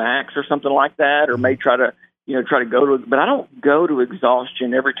may do a max or something like that, or may try to go to, but I don't go to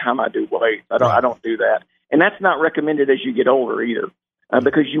exhaustion every time I do weight. I don't do that. And that's not recommended as you get older either.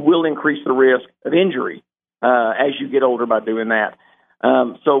 Because you will increase the risk of injury as you get older by doing that.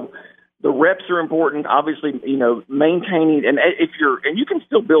 So the reps are important. Obviously, maintaining, and you can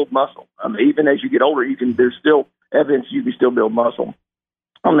still build muscle. Even as you get older, there's still evidence you can still build muscle.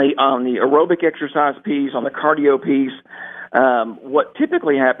 On the aerobic exercise piece, on the cardio piece, what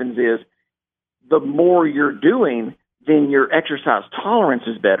typically happens is the more you're doing, then your exercise tolerance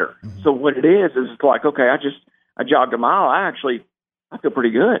is better. Mm-hmm. So what it is it's like, okay, I jogged a mile. I feel pretty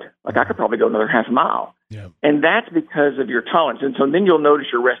good. I could probably go another half a mile. Yeah. And that's because of your tolerance. And so then you'll notice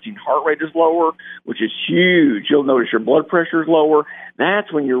your resting heart rate is lower, which is huge. You'll notice your blood pressure is lower.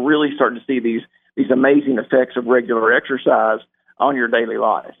 That's when you're really starting to see these amazing effects of regular exercise on your daily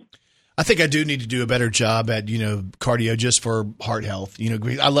life. I think I do need to do a better job at, cardio just for heart health.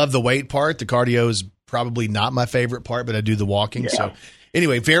 I love the weight part. The cardio is probably not my favorite part, but I do the walking. Yeah. So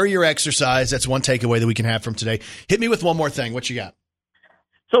anyway, vary your exercise. That's one takeaway that we can have from today. Hit me with one more thing. What you got?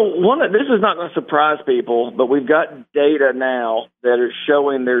 So this is not going to surprise people, but we've got data now that is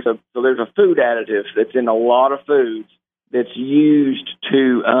showing there's a food additive that's in a lot of foods that's used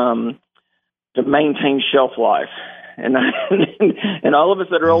to maintain shelf life, and all of us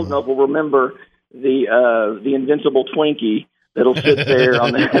that are old enough will remember the Invincible Twinkie that'll sit there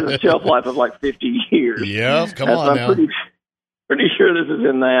on the shelf life of 50 years. Yeah, come on now. I'm pretty sure this is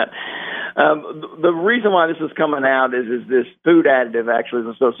in that. The reason why this is coming out is this food additive actually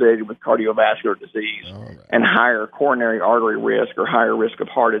is associated with cardiovascular disease and higher coronary artery risk or higher risk of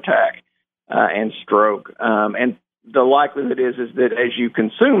heart attack and stroke. And the likelihood is that as you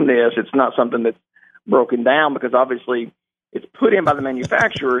consume this, it's not something that's broken down, because obviously it's put in by the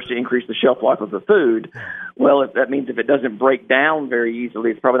manufacturers to increase the shelf life of the food. Well, that means if it doesn't break down very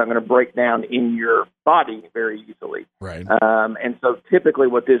easily, it's probably not going to break down in your body very easily. Right. And so typically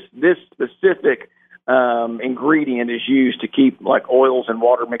what this specific ingredient is used to keep like oils and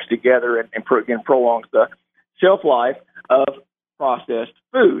water mixed together and again prolongs the shelf life of processed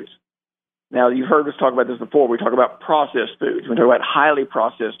foods. Now, you've heard us talk about this before. We talk about processed foods. We talk about highly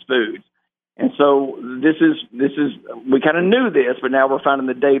processed foods. And so this is we kind of knew this, but now we're finding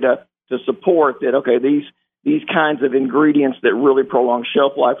the data to support that, okay, these kinds of ingredients that really prolong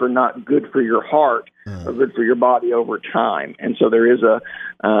shelf life are not good for your heart or good for your body over time. And so there is an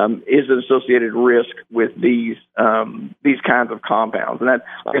associated risk with these kinds of compounds. And that,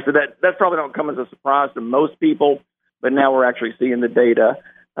 like I said, that probably don't come as a surprise to most people, but now we're actually seeing the data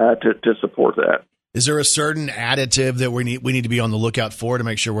to support that. Is there a certain additive that we need to be on the lookout for to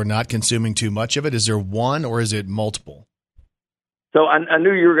make sure we're not consuming too much of it? Is there one, or is it multiple? So I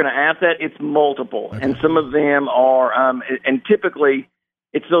knew you were going to ask that. It's multiple, okay. And some of them are, and typically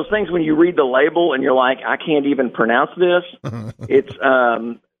it's those things when you read the label and you're like, I can't even pronounce this. It's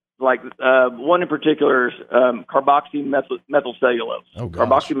like one in particular is carboxymethylcellulose. Oh,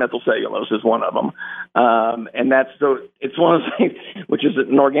 gosh. Carboxymethylcellulose is one of them, and it's one of the things which is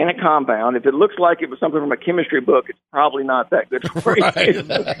an organic compound. If it looks like it was something from a chemistry book, it's probably not that good for you.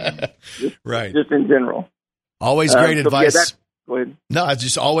 Right. Just in general. Always great advice. Yeah, go ahead. No, it's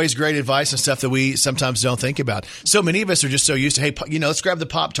just always great advice and stuff that we sometimes don't think about. So many of us are just so used to, hey, let's grab the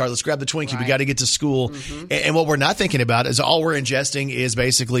Pop-Tart, let's grab the Twinkie, we got to get to school. Mm-hmm. And what we're not thinking about is all we're ingesting is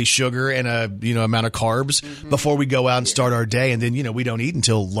basically sugar and a amount of carbs before we go out and start our day. And then, we don't eat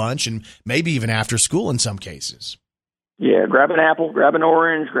until lunch and maybe even after school in some cases. Yeah, grab an apple, grab an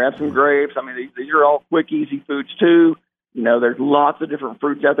orange, grab some grapes. I mean, these are all quick, easy foods too. There's lots of different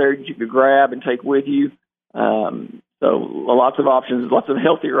fruits out there that you could grab and take with you. So lots of options, lots of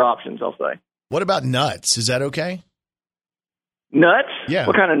healthier options, I'll say. What about nuts? Is that okay? Nuts? Yeah.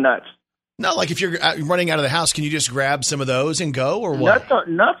 What kind of nuts? No, like if you're running out of the house, can you just grab some of those and go, or what?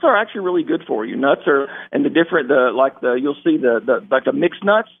 Nuts are actually really good for you. Nuts are, and you'll see the mixed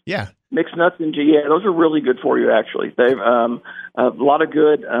nuts. Yeah. Mixed nuts and those are really good for you. Actually, they've a lot of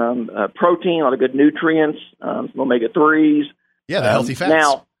good protein, a lot of good nutrients, some omega-3s. Yeah, the healthy fats.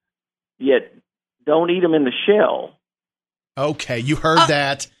 Now, yet don't eat them in the shell. Okay, you heard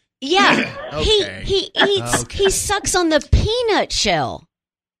that. Yeah, okay. He eats. Okay. He sucks on the peanut shell.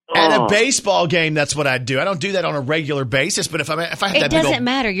 At a baseball game, that's what I do. I don't do that on a regular basis, but if I have that, it doesn't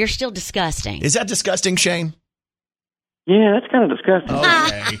matter. You're still disgusting. Is that disgusting, Shane? Yeah, that's kind of disgusting.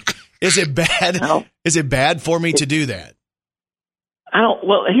 Okay. Is it bad? No. Is it bad for me to do that?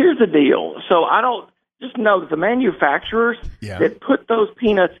 Well, here's the deal. So I don't. Just know that the manufacturers that put those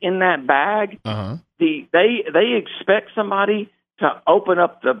peanuts in that bag, they expect somebody to open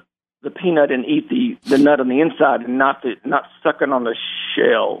up the peanut and eat the nut on the inside and not sucking on the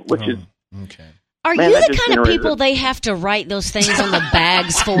shell, which is okay. Are you the kind of people they have to write those things on the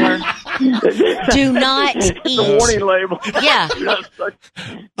bags for? Do not eat. The warning label. Yeah. Do not suck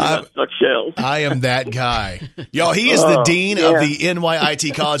shells. I am that guy. Y'all, he is the dean of the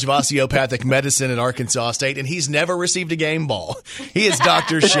NYIT College of Osteopathic Medicine at Arkansas State, and he's never received a game ball. He is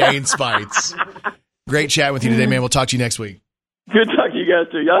Dr. Shane Speights. Great chat with you today, man. We'll talk to you next week. Good talking to you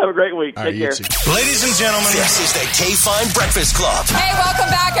guys, too. Y'all have a great week. Take care. Ladies and gentlemen, this is the KFIN Breakfast Club. Hey, welcome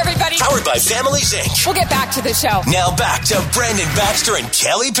back, everybody. Powered by Families Inc. We'll get back to the show. Now back to Brandon Baxter and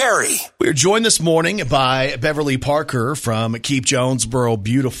Kelly Perry. We're joined this morning by Beverly Parker from Keep Jonesboro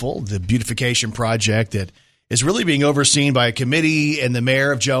Beautiful, the beautification project that is really being overseen by a committee and the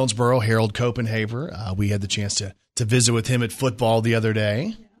mayor of Jonesboro, Harold Copenhaver. We had the chance to visit with him at football the other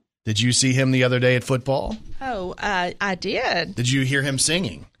day. Did you see him the other day at football? Oh, I did. Did you hear him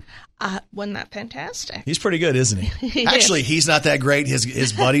singing? Wasn't that fantastic? He's pretty good, isn't he? Actually, he's not that great.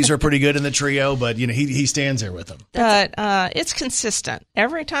 His buddies are pretty good in the trio, but he stands there with them. But it's consistent.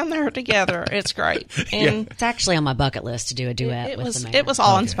 Every time they're together, it's great. And it's actually on my bucket list to do a duet with the mayor. It was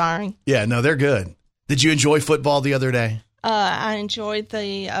awe-inspiring. Yeah, no, they're good. Did you enjoy football the other day? I enjoyed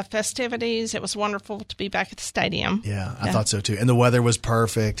the festivities. It was wonderful to be back at the stadium. Yeah, I thought so too. And the weather was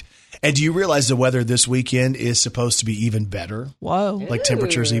perfect. And do you realize the weather this weekend is supposed to be even better? Whoa. Like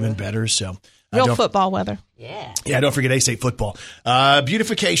temperatures even better. So real football weather. Yeah. Yeah, don't forget A-State football.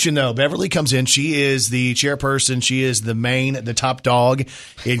 Beautification, though. Beverly comes in. She is the chairperson. She is the top dog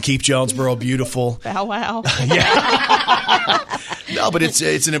in Keep Jonesboro Beautiful. Bow wow. Yeah. No, but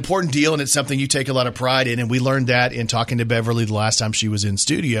it's an important deal, and it's something you take a lot of pride in. And we learned that in talking to Beverly the last time she was in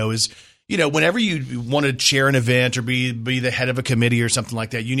studio is, whenever you want to chair an event or be the head of a committee or something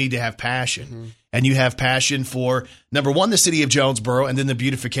like that, you need to have passion. Mm-hmm. And you have passion for, number one, the city of Jonesboro, and then the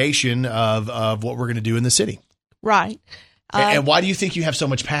beautification of what we're going to do in the city. Right. And why do you think you have so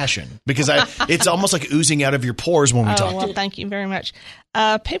much passion? Because it's almost like oozing out of your pores when we talk. Well, thank you very much.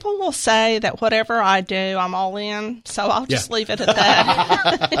 People will say that whatever I do, I'm all in. So I'll just leave it at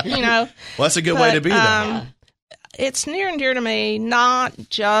that. Well, that's a good way to be, though. It's near and dear to me, not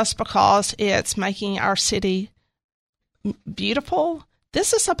just because it's making our city beautiful.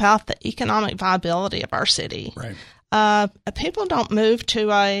 This is about the economic viability of our city. Right. People don't move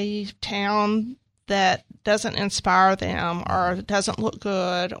to a town that doesn't inspire them or doesn't look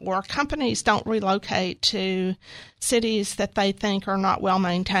good, or companies don't relocate to cities that they think are not well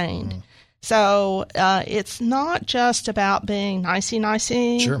maintained. Mm. So it's not just about being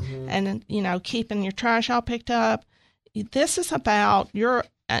nicey, sure. and, keeping your trash all picked up. This is about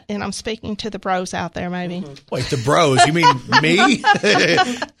and I'm speaking to the bros out there, maybe. Wait, the bros? You mean me?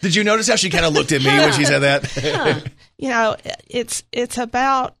 Did you notice how she kind of looked at me when she said that? It's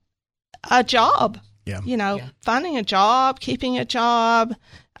about a job. Yeah. Finding a job, keeping a job,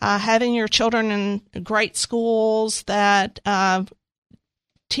 having your children in great schools that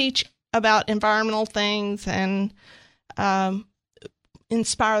teach about environmental things and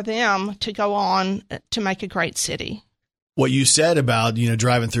inspire them to go on to make a great city. What you said about,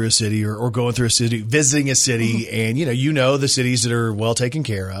 driving through a city or going through a city, visiting a city, mm-hmm. and, the cities that are well taken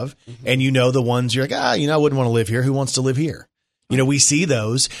care of, mm-hmm. and the ones you're like, I wouldn't want to live here. Who wants to live here? We see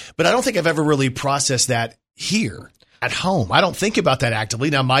those, but I don't think I've ever really processed that here at home. I don't think about that actively.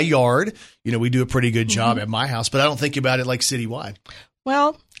 Now, my yard, we do a pretty good job mm-hmm. at my house, but I don't think about it like citywide.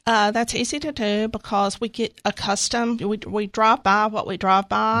 Well, that's easy to do because we get accustomed. We drive by what we drive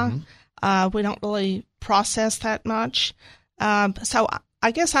by. Mm-hmm. We don't really process that much. So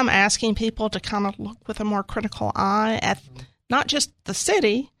I guess I'm asking people to kind of look with a more critical eye at not just the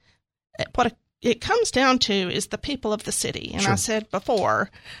city, what it comes down to is the people of the city. And sure. I said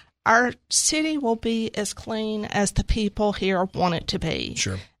before, our city will be as clean as the people here want it to be.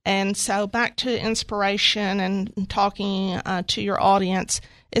 Sure. And so back to inspiration and talking to your audience,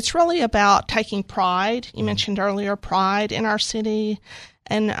 it's really about taking pride. You mentioned earlier pride in our city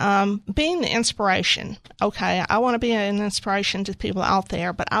and being the inspiration. Okay, I want to be an inspiration to people out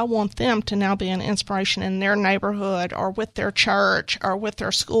there, but I want them to now be an inspiration in their neighborhood or with their church or with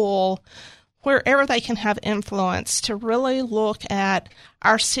their school, wherever they can have influence, to really look at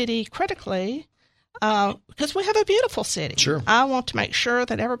our city critically, because we have a beautiful city. Sure. I want to make sure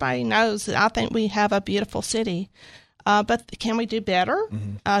that everybody knows that I think we have a beautiful city. But can we do better?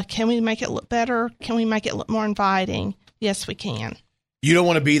 Mm-hmm. Can we make it look better? Can we make it look more inviting? Yes, we can. You don't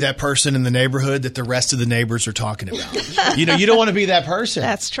want to be that person in the neighborhood that the rest of the neighbors are talking about. You don't want to be that person.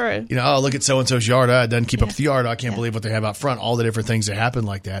 That's true. Look at so-and-so's yard. It doesn't keep up with the yard. I can't believe what they have out front. All the different things that happen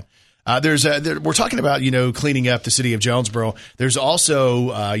like that. We're talking about, cleaning up the city of Jonesboro. There's also,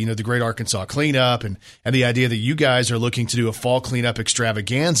 the Great Arkansas Cleanup and the idea that you guys are looking to do a fall cleanup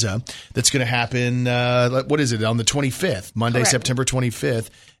extravaganza that's going to happen, what is it, on the 25th, Monday, Correct. September 25th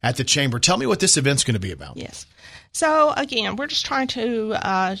at the Chamber. Tell me what this event's going to be about. Yes. So, again, we're just trying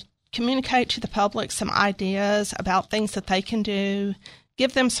to communicate to the public some ideas about things that they can do,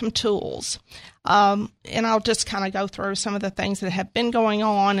 give them some tools. And I'll just kind of go through some of the things that have been going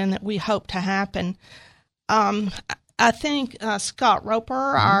on and that we hope to happen. I think Scott Roper,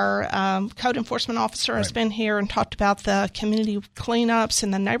 our code enforcement officer, has been here and talked about the community cleanups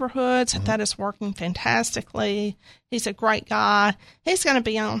in the neighborhoods. Mm-hmm. That is working fantastically. He's a great guy. He's going to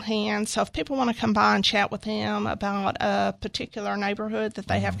be on hand. So if people want to come by and chat with him about a particular neighborhood that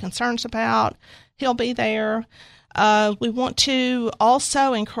they have concerns about, he'll be there. We want to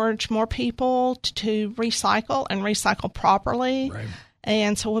also encourage more people to recycle and recycle properly. Right.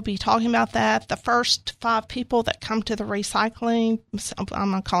 And so we'll be talking about that. The first 5 people that come to the recycling, I'm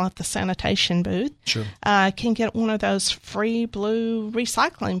going to call it the sanitation booth, sure. Can get one of those free blue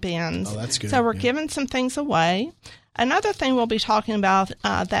recycling bins. Oh, that's good. So we're giving some things away. Another thing we'll be talking about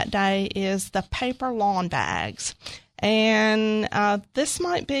that day is the paper lawn bags. And this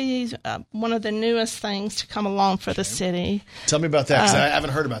might be one of the newest things to come along for the city. Tell me about that, because I haven't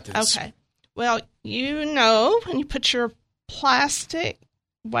heard about this. Okay. Well, when you put your plastic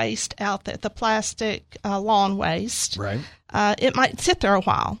waste out there, the plastic lawn waste, right? It might sit there a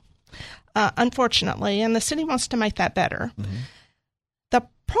while, unfortunately, and the city wants to make that better. Mm-hmm. The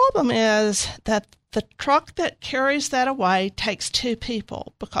problem is that the truck that carries that away takes 2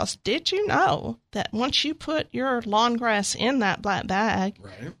 people, because did you know that once you put your lawn grass in that black bag,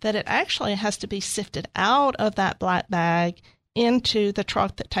 right, that it actually has to be sifted out of that black bag into the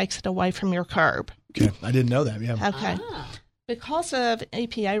truck that takes it away from your curb. Okay, I didn't know that. Yeah. Okay. Because of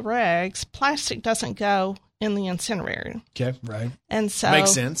EPA regs, plastic doesn't go in the incinerator. Okay, right. And so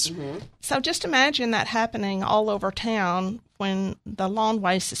makes sense. So just imagine that happening all over town when the lawn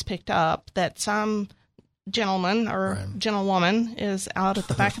waste is picked up, that some gentleman or gentlewoman is out at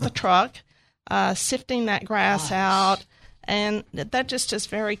the back of the truck sifting that grass out, and that just is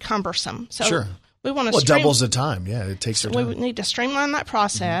very cumbersome. So we want to it doubles the time. Yeah, it takes their time. We need to streamline that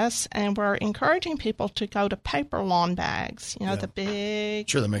process, and we're encouraging people to go to paper lawn bags. You know, the big.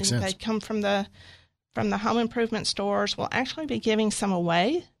 Sure, that makes sense. They come from the home improvement stores. We'll actually be giving some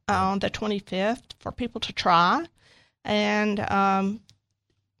away on the 25th for people to try, and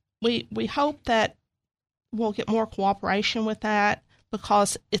we hope that we'll get more cooperation with that,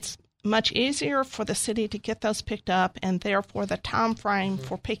 because it's much easier for the city to get those picked up, and therefore the time frame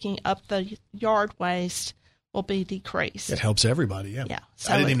for picking up the yard waste will be decreased. It helps everybody, yeah.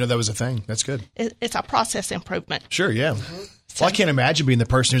 So I didn't even know that was a thing. That's good. It's a process improvement. Sure, yeah. Well, I can't imagine being the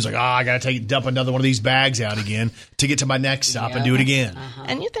person who's like, I got to dump another one of these bags out again to get to my next stop and do it again.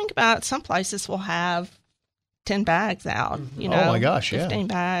 And you think about it, some places will have 10 bags out, you know. Oh, my gosh, 15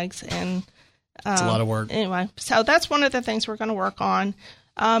 bags. And it's a lot of work. Anyway, so that's one of the things we're going to work on.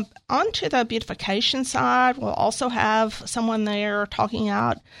 Onto the beautification side, we'll also have someone there talking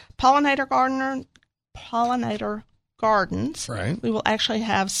out pollinator gardens. Right. We will actually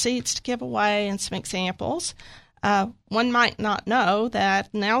have seeds to give away and some examples. One might not know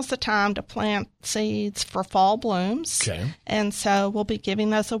that now's the time to plant seeds for fall blooms. Okay. And so we'll be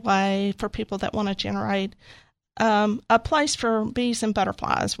giving those away for people that want to generate a place for bees and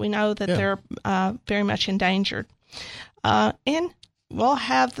butterflies. We know that they're very much endangered. And we'll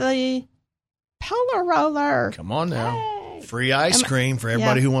have the Polar Roller. Come on now. Hey. Free ice cream for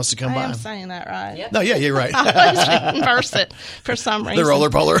everybody who wants to come by. I'm saying that right. Yep. No, yeah, you're right. I always inverse it for some reason. The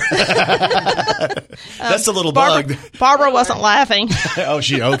roller polar. That's the little bug. Barbara wasn't laughing.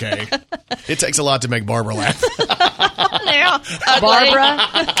 Okay. It takes a lot to make Barbara laugh.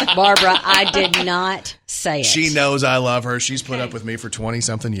 Barbara, I did not say it. She knows I love her. She's put up with me for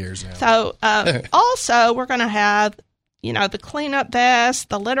 20-something years now. So, also, we're going to have, the cleanup vests,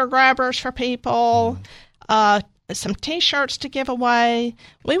 the litter grabbers for people, some T-shirts to give away.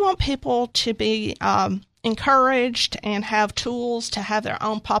 We want people to be encouraged and have tools to have their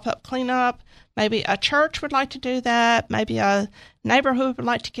own pop-up cleanup. Maybe a church would like to do that. Maybe a neighborhood would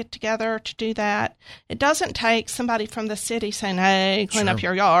like to get together to do that. It doesn't take somebody from the city saying, hey, clean up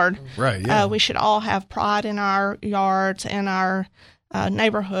your yard. Right, yeah. We should all have pride in our yards and our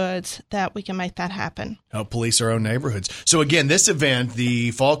neighborhoods that we can make that happen. Help police our own neighborhoods. So again, this event,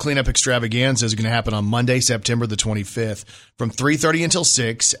 the Fall Cleanup Extravaganza, is going to happen on Monday, September the 25th from 3:30 until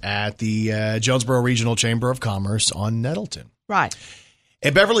 6 at the Jonesboro Regional Chamber of Commerce on Nettleton. Right.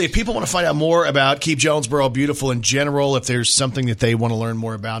 And Beverly, if people want to find out more about Keep Jonesboro Beautiful in general, if there's something that they want to learn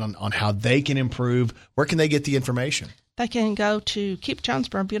more about on how they can improve, where can they get the information? They can go to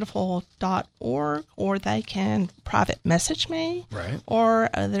keepjonesborobeautiful.org, or they can private message me. Right. Or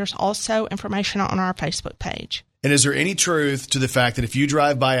there's also information on our Facebook page. And is there any truth to the fact that if you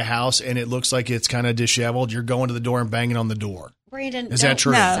drive by a house and it looks like it's kind of disheveled, you're going to the door and banging on the door? Brandon, is that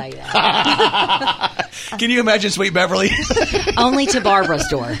true? No. Say that. Can you imagine Sweet Beverly? Only to Barbara's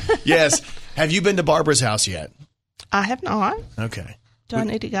door. Yes. Have you been to Barbara's house yet? I have not. Okay. Do I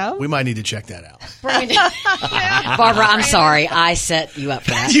need to go? We might need to check that out. Brandon. Barbara, I'm sorry. I set you up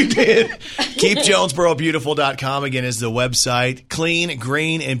for that. You did. KeepJonesboroBeautiful.com, again, is the website. Clean,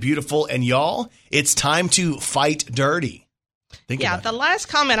 green, and beautiful. And y'all, it's time to fight dirty. The last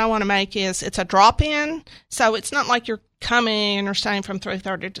comment I want to make is it's a drop-in, so it's not like you're coming or staying from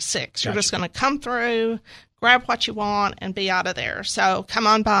 3:30 to 6. You're just going to come through, grab what you want, and be out of there. So come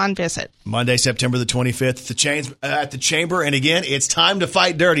on by and visit. Monday, September the 25th at the Chamber. And again, it's time to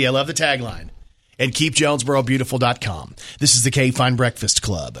fight dirty. I love the tagline. And KeepJonesboroBeautiful.com. This is the KFIN Breakfast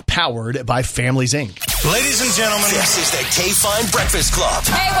Club, powered by Families, Inc. Ladies and gentlemen, this is the KFIN Breakfast Club.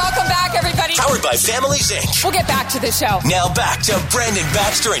 Hey, welcome back, everybody. Powered by Families, Inc. We'll get back to the show. Now back to Brandon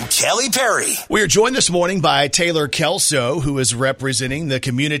Baxter and Kelly Perry. We are joined this morning by Taylor Kelso, who is representing the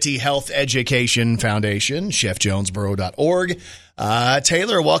Community Health Education Foundation, chefjonesboro.org.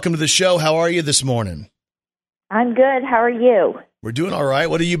 Taylor, welcome to the show. How are you this morning? I'm good. How are you? We're doing all right.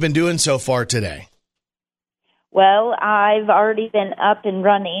 What have you been doing so far today? Well, I've already been up and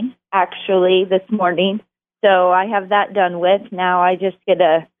running, actually, this morning. So I have that done with. Now I just get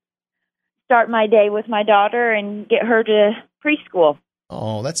to start my day with my daughter and get her to preschool.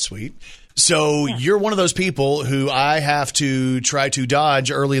 Oh, that's sweet. So you're one of those people who I have to try to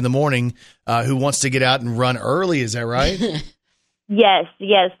dodge early in the morning who wants to get out and run early. Is that right? Yes,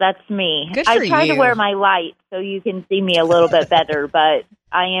 that's me. Good I for try you. to wear my light so you can see me a little bit better, but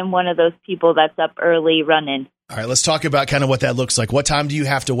I am one of those people that's up early running. All right, let's talk about kind of what that looks like. What time do you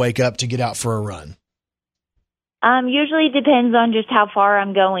have to wake up to get out for a run? Usually depends on just how far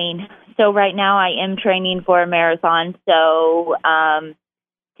I'm going. So right now I am training for a marathon. So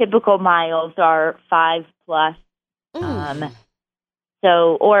typical miles are 5+.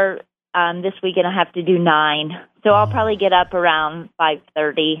 This weekend I have to do 9. So I'll probably get up around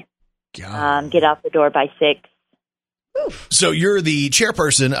 5:30. Get out the door by 6. So you're the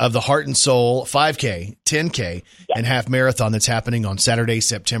chairperson of the Heart and Soul 5K, 10K, and half marathon that's happening on Saturday,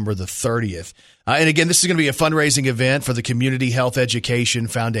 September the 30th. And again, this is going to be a fundraising event for the Community Health Education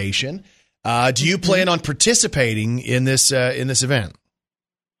Foundation. Do you plan on participating in this event?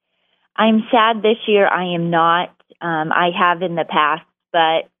 I'm sad this year I am not. I have in the past,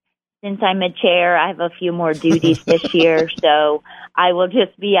 but since I'm a chair, I have a few more duties this year, so I will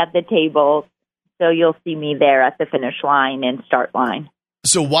just be at the table. So you'll see me there at the finish line and start line.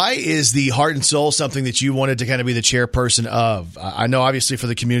 So why is the Heart and Soul something that you wanted to kind of be the chairperson of? I know obviously for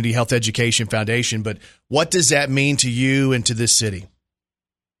the Community Health Education Foundation, but what does that mean to you and to this city?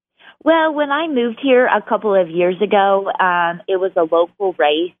 Well, when I moved here a couple of years ago, it was a local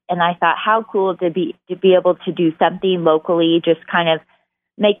race, and I thought how cool to be able to do something locally, just kind of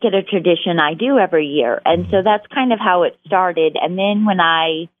make it a tradition I do every year. And so that's kind of how it started. And then when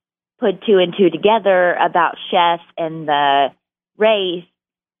I put 2 and 2 together about Chef and the race,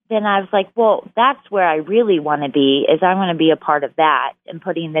 then I was like, well, that's where I really want to be, is I want to be a part of that and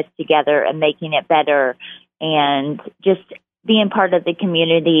putting this together and making it better and just being part of the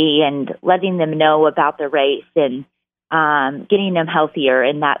community and letting them know about the race and getting them healthier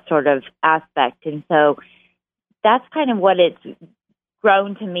in that sort of aspect. And so that's kind of what it's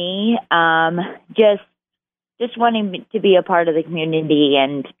grown to me, just wanting to be a part of the community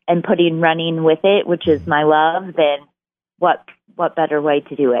and putting running with it, which is my love, then what better way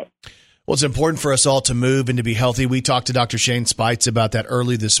to do it? Well, it's important for us all to move and to be healthy. We talked to Dr. Shane Speights about that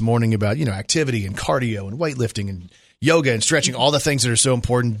early this morning about, activity and cardio and weightlifting and yoga and stretching, all the things that are so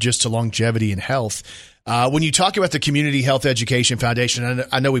important just to longevity and health. When you talk about the Community Health Education Foundation, and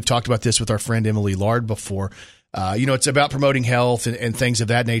I know we've talked about this with our friend Emily Lard before, it's about promoting health and things of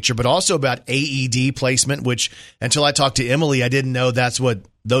that nature, but also about AED placement, which until I talked to Emily, I didn't know that's what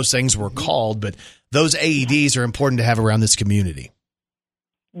those things were called, but those AEDs are important to have around this community.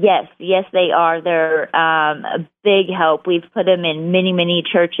 Yes, they are. They're a big help. We've put them in many, many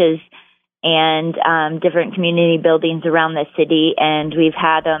churches and different community buildings around the city, and we've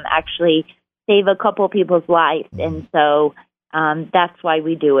had them actually save a couple people's lives. And so that's why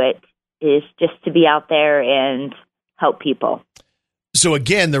we do it, is just to be out there and help people. So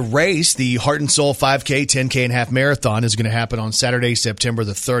again, the race, the Heart and Soul 5K, 10K, and half marathon is going to happen on Saturday, September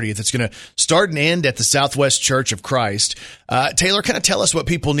the 30th. It's going to start and end at the Southwest Church of Christ. Taylor, kind of tell us what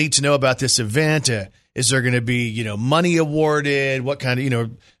people need to know about this event. Is there going to be, money awarded? What kind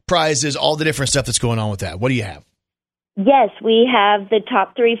of, prizes, all the different stuff that's going on with that? What do you have? Yes, we have the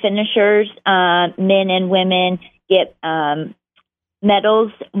top 3 finishers, men and women, get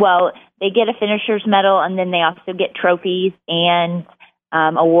medals. Well, they get a finisher's medal, and then they also get trophies and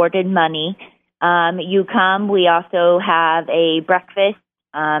awarded money. You come. We also have a breakfast,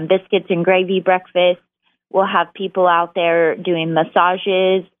 biscuits and gravy breakfast. We'll have people out there doing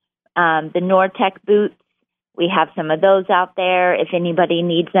massages, the Nortec boots. We have some of those out there if anybody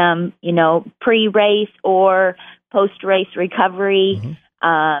needs them, pre-race or post-race recovery.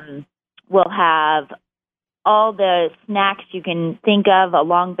 We'll have all the snacks you can think of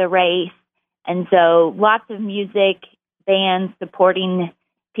along the race. And so lots of music, bands supporting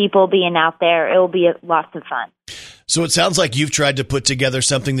people being out there. It will be lots of fun. So it sounds like you've tried to put together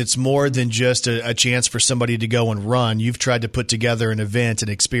something that's more than just a chance for somebody to go and run. You've tried to put together an event, an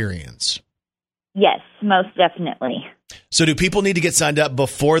experience. Yes, most definitely. So do people need to get signed up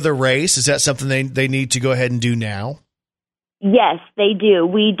before the race? Is that something they need to go ahead and do now? Yes, they do.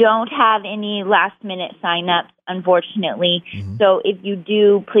 We don't have any last-minute sign-ups, unfortunately. So if you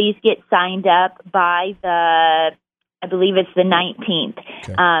do, please get signed up by I believe it's the 19th.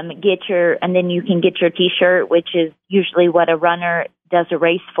 Okay. And then you can get your T-shirt, which is usually what a runner does a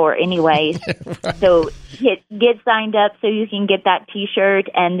race for anyways. Right. So get signed up so you can get that T-shirt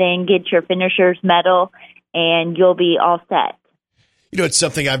and then get your finisher's medal, and you'll be all set. It's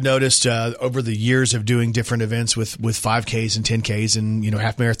something I've noticed over the years of doing different events with 5Ks and 10Ks and,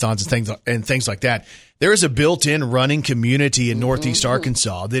 half marathons and things like that. There is a built-in running community in Northeast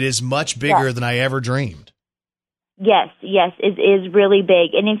Arkansas that is much bigger than I ever dreamed. Yes, it is really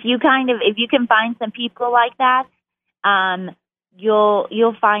big. And if you can find some people like that,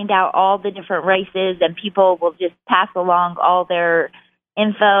 you'll find out all the different races, and people will just pass along all their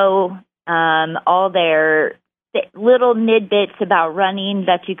info, all their little tidbits about running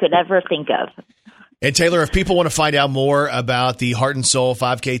that you could ever think of. And Taylor, if people want to find out more about the Heart and Soul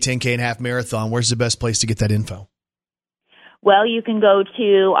 5K, 10K, and half marathon, where's the best place to get that info? Well, you can go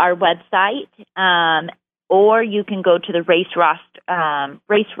to our website, or you can go to the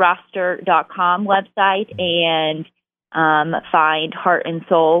raceroster.com website and find Heart and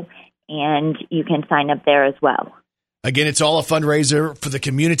Soul, and you can sign up there as well. Again, it's all a fundraiser for the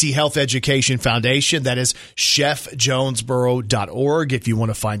Community Health Education Foundation. That is chefjonesboro.org if you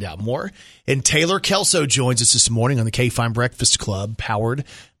want to find out more. And Taylor Kelso joins us this morning on the KFIN Breakfast Club, powered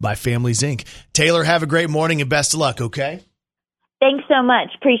by Families, Inc. Taylor, have a great morning and best of luck, okay? Thanks so much.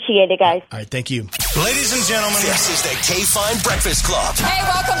 Appreciate it, guys. All right, thank you. Ladies and gentlemen, this is the KFIN Breakfast Club. Hey,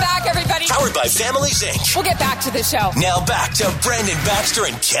 welcome back, everybody. Powered by Families, Inc. We'll get back to the show. Now back to Brandon Baxter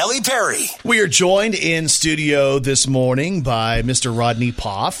and Kelly Perry. We are joined in studio this morning by Mr. Rodney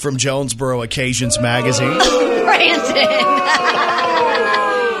Poff from Jonesboro Occasions Magazine. Brandon.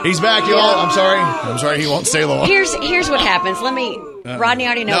 He's back, y'all. I'm sorry. He won't stay long. Here's what happens. Rodney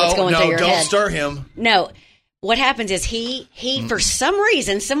already know what's going through your head. No, don't stir him. No. What happens is he for some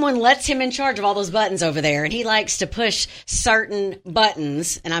reason, someone lets him in charge of all those buttons over there, and he likes to push certain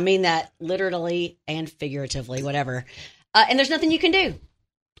buttons, and I mean that literally and figuratively, whatever. And there's nothing you can do.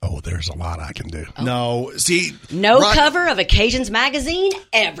 Oh, there's a lot I can do. Oh. No, see. Cover of Occasions Magazine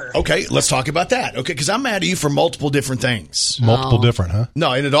ever. Okay, let's talk about that. Okay, because I'm mad at you for multiple different things. Multiple different, huh?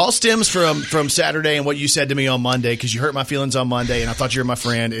 No, and it all stems from Saturday and what you said to me on Monday, because you hurt my feelings on Monday, and I thought you were my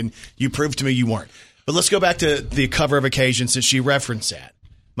friend, and you proved to me you weren't. But let's go back to the cover of Occasion since she referenced that.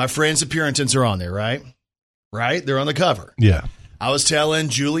 My friends' appearances are on there, right? Right? They're on the cover. Yeah. I was telling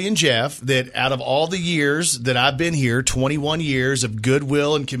Julie and Jeff that out of all the years that I've been here, 21 years of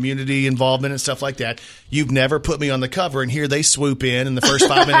goodwill and community involvement and stuff like that, you've never put me on the cover. And here they swoop in the first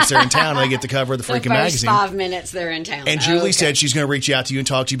 5 minutes they're in town, and they get the cover of the freaking magazine. 5 minutes they're in town. And Julie said she's going to reach out to you and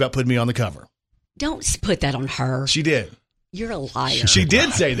talk to you about putting me on the cover. Don't put that on her. She did. You're a liar. She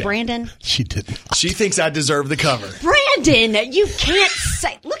did say that. Brandon. She didn't. She thinks I deserve the cover. Brandon, you can't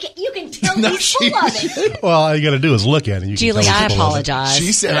say. You can tell he's full of it. Well, all you got to do is look at it. Julie, I apologize.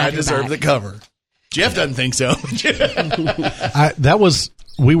 She said I deserve the cover. Jeff doesn't think so. There was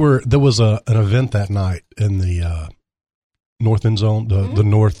an event that night in the north end zone,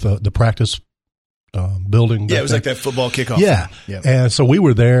 the practice building. Yeah, it was like that football kickoff. Yeah. Yep. And so we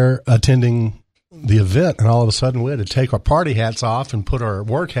were there attending the event, and all of a sudden we had to take our party hats off and put our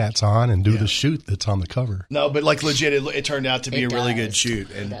work hats on and do the shoot that's on the cover. No, but like legit, it turned out to be a really good shoot.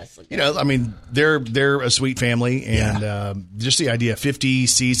 And I mean, they're a sweet family, and just the idea, 50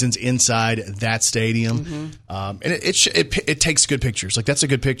 seasons inside that stadium, and it takes good pictures. Like that's a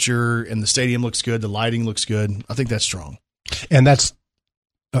good picture, and the stadium looks good, the lighting looks good. I think that's strong. And that's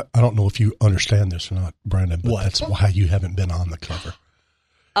I don't know if you understand this or not, Brandon, but that's why you haven't been on the cover.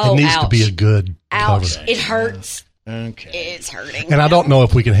 Oh, it needs to be a good cover. It hurts. Okay. It's hurting. And I don't know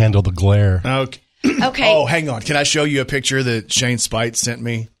if we can handle the glare. Okay. Oh, hang on. Can I show you a picture that Shane Speights sent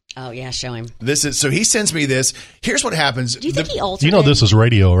me? Oh, yeah, show him. So he sends me this. Here's what happens. Do you think he altered You know this is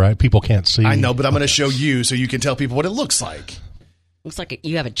radio, right? People can't see. I know, but I'm going to show you so you can tell people what it looks like. Looks like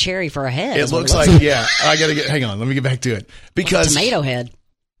you have a cherry for a head. It looks like, yeah. I got to hang on. Let me get back to it. Because tomato head.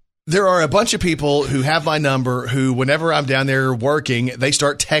 There are a bunch of people who have my number who, whenever I'm down there working, they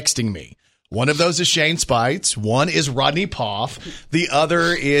start texting me. One of those is Shane Speights. One is Rodney Poff. The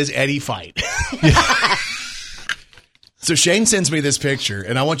other is Eddie Fight. So Shane sends me this picture,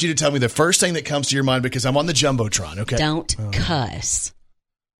 and I want you to tell me the first thing that comes to your mind because I'm on the Jumbotron, okay? Don't cuss.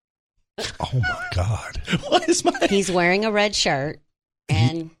 Oh, my God. What is my... He's wearing a red shirt,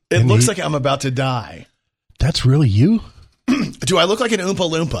 and... It looks like I'm about to die. That's really you? Do I look like an Oompa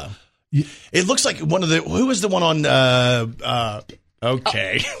Loompa? It looks like one of the... Who was the one on...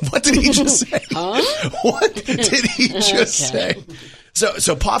 okay. What did he just say? What did he just say?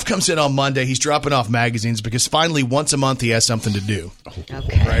 So Poff comes in on Monday. He's dropping off magazines because finally once a month he has something to do.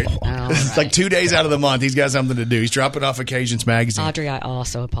 Okay. Right? It's like 2 days out of the month he's got something to do. He's dropping off Occasions magazine. Audrey, I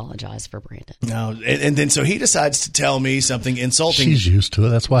also apologize for Brandon. No, and then so he decides to tell me something insulting. She's used to it.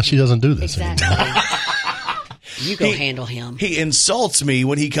 That's why she doesn't do this anymore. You go handle him. He insults me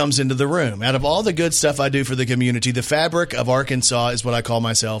when he comes into the room. Out of all the good stuff I do for the community, the fabric of Arkansas is what I call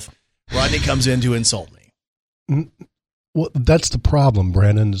myself. Rodney comes in to insult me. Well, that's the problem,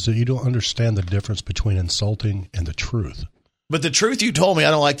 Brandon, is that you don't understand the difference between insulting and the truth. But the truth you told me, I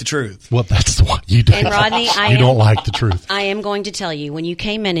don't like the truth. Well, that's the one you do. And Rodney, you don't like the truth. I am going to tell you, when you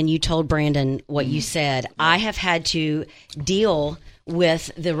came in and you told Brandon what you said, I have had to deal with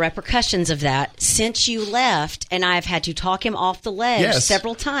the repercussions of that since you left, and I've had to talk him off the ledge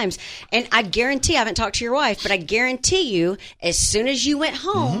several times. And I guarantee, I haven't talked to your wife, but I guarantee you, as soon as you went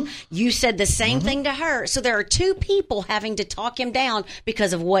home, you said the same thing to her. So there are two people having to talk him down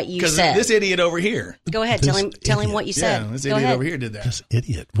because of what you said. This idiot over here. Go ahead, tell him what you said. Yeah, this idiot over here did that. This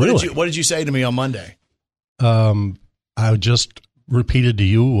idiot. What did you say to me on Monday? I just repeated to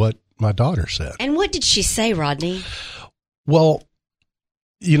you what my daughter said. And what did she say, Rodney? Well,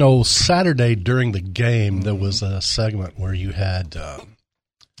 Saturday during the game, there was a segment where you had here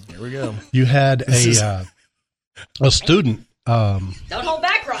we go. You had a student don't hold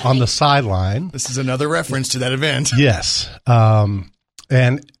back, Rodney. on the sideline. This is another reference to that event. Yes. And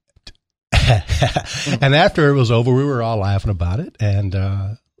and after it was over, we were all laughing about it. And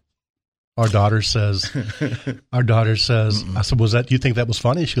our daughter says, I said, you think that was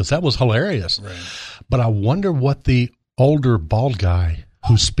funny? She goes, that was hilarious. Right. But I wonder what the older bald guy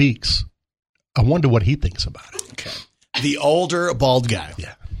who speaks, I wonder what he thinks about it. Okay. The older bald guy.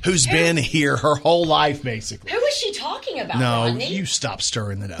 Yeah. Who's been here her whole life, basically. Who is she talking about, No, Rodney? you stop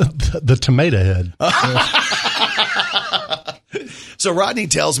stirring it up. The tomato head. So Rodney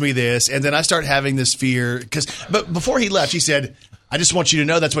tells me this, and then I start having this fear. But before he left, he said, I just want you to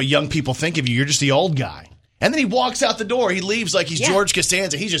know that's what young people think of you. You're just the old guy. And then he walks out the door. He leaves like he's George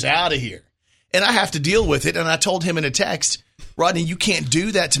Costanza. He's just out of here. And I have to deal with it. And I told him in a text, Rodney, you can't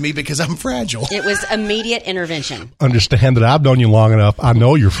do that to me because I'm fragile. It was immediate intervention. Understand that I've known you long enough. I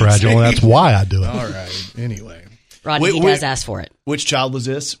know you're fragile, and that's why I do it. All right. Anyway. Rodney, he does ask for it. Which child was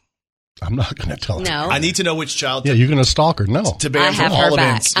this? I'm not going to tell you. No. I need to know which child. Yeah, you're going to stalk her. No. To ban from all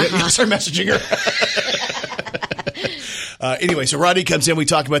events. Uh-huh. Start messaging her. Anyway, so Rodney comes in. We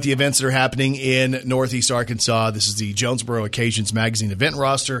talk about the events that are happening in Northeast Arkansas. This is the Jonesboro Occasions Magazine event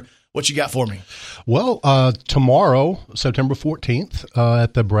roster. What you got for me? Well, tomorrow, September 14th,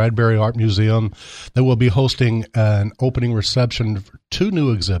 at the Bradbury Art Museum, they will be hosting an opening reception for 2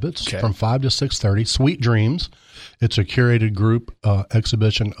 new exhibits from 5 to 6:30. Sweet Dreams. It's a curated group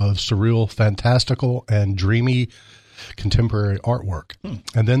exhibition of surreal, fantastical, and dreamy contemporary artwork.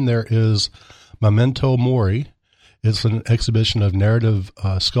 And then there is Memento Mori. It's an exhibition of narrative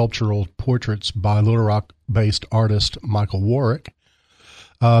sculptural portraits by Little Rock-based artist Michael Warwick.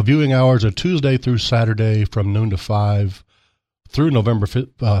 Viewing hours are Tuesday through Saturday from noon to 5 through November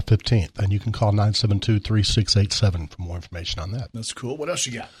 15th. And you can call 972-3687 for more information on that. That's cool. What else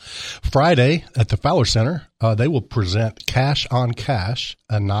you got? Friday at the Fowler Center, they will present Cash on Cash,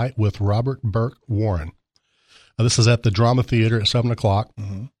 a night with Robert Burke Warren. This is at the Drama Theater at 7 o'clock.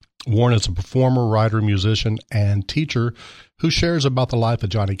 Mm-hmm. Warren is a performer, writer, musician, and teacher who shares about the life of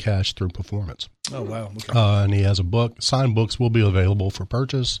Johnny Cash through performance. Oh, wow. Okay. And he has a book. Signed books will be available for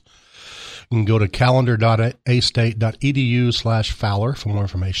purchase. You can go to calendar.astate.edu/Fowler for more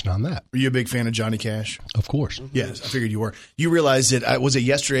information on that. Were you a big fan of Johnny Cash? Of course. Yes, I figured you were. You realized that, was it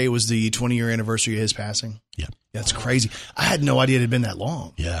yesterday was the 20-year anniversary of his passing? Yeah. That's crazy. I had no idea it had been that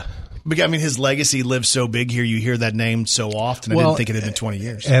long. Yeah. Because, I mean, his legacy lives so big here. You hear that name so often. I didn't think it had been 20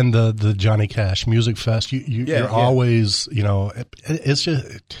 years. And the Johnny Cash Music Fest, you're always, it's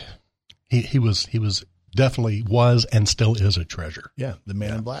just, he was definitely was and still is a treasure. Yeah, the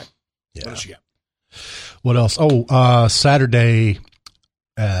man in black. Yeah. What else you got? What else? Oh, Saturday,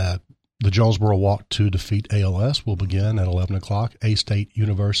 the Jonesboro Walk to Defeat ALS will begin at 11 o'clock, A-State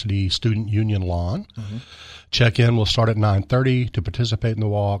University Student Union Lawn. Mm-hmm. Check-in will start at 9:30. To participate in the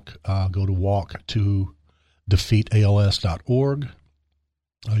walk, go to walktodefeatals.org.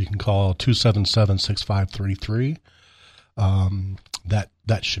 You can call 277-6533.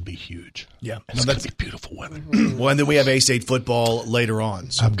 That should be huge. Yeah. It's going to be beautiful weather. Well, and then we have A-State football later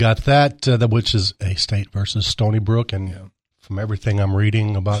on. So. I've got that, which is A-State versus Stony Brook. And from everything I'm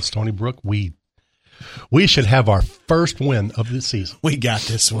reading about Stony Brook, we should have our first win of the season. We got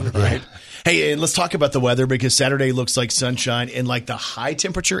this one, right? Hey, and let's talk about the weather because Saturday looks like sunshine and like the high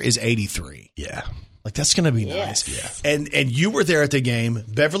temperature is 83. Yeah. Like that's going to be nice. Yeah. And you were there at the game.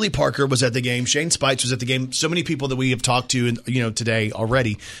 Beverly Parker was at the game. Shane Speights was at the game. So many people that we have talked to today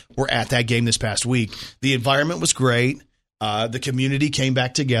already were at that game this past week. The environment was great. The community came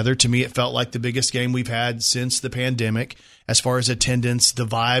back together. To me, it felt like the biggest game we've had since the pandemic. As far as attendance, the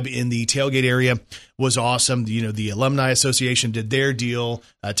vibe in the tailgate area was awesome. The Alumni Association did their deal.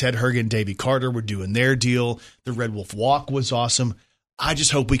 Ted Hergen and Davey Carter were doing their deal. The Red Wolf Walk was awesome. I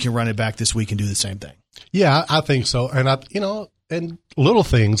just hope we can run it back this week and do the same thing. Yeah, I think so. And and little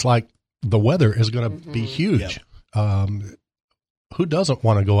things like the weather is going to be huge. Yep. who doesn't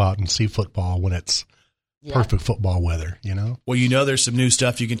want to go out and see football when it's perfect football weather, Well, there's some new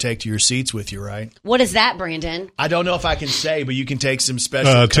stuff you can take to your seats with you, right? What is that, Brandon? I don't know if I can say, but you can take some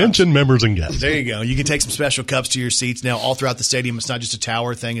special attention members and guests. There you go. You can take some special cups to your seats now all throughout the stadium. It's not just a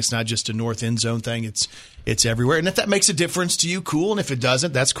tower thing. It's not just a north end zone thing. It's everywhere. And if that makes a difference to you, cool. And if it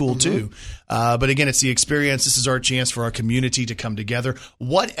doesn't, that's cool too. But again, it's the experience. This is our chance for our community to come together.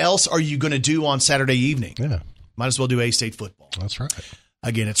 What else are you going to do on Saturday evening? Yeah. Might as well do A-State football. That's right.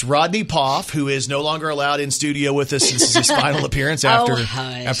 Again, it's Rodney Poff, who is no longer allowed in studio with us. This is his final appearance after all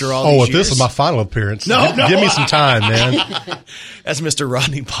these years. This is my final appearance. No. Give me some time, man. As Mr.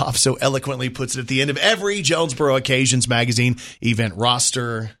 Rodney Poff so eloquently puts it at the end of every Jonesboro Occasions magazine event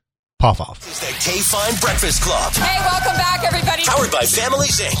roster. Poff off. It's the KFIN Breakfast Club. Hey, welcome back, everybody. Powered by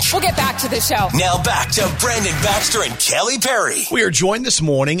Families Inc. We'll get back to the show. Now back to Brandon Baxter and Kelly Perry. We are joined this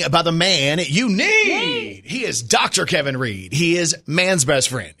morning by the man you need. He is Dr. Kevin Reed. He is man's best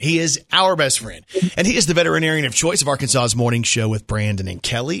friend. He is our best friend. And he is the veterinarian of choice of Arkansas's morning show with Brandon and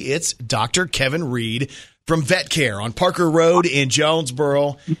Kelly. It's Dr. Kevin Reed from VetCare on Parker Road in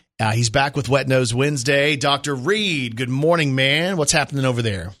Jonesboro. He's back with Wet Nose Wednesday. Dr. Reed, good morning, man. What's happening over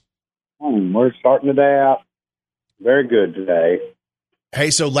there? We're starting the day out very good today. Hey,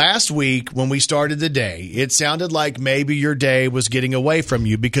 so last week when we started the day, it sounded like maybe your day was getting away from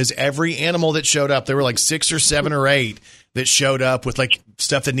you because every animal that showed up, there were like 6 or 7 or 8 that showed up with like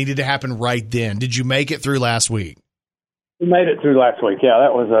stuff that needed to happen right then. Did you make it through last week? We made it through last week. Yeah,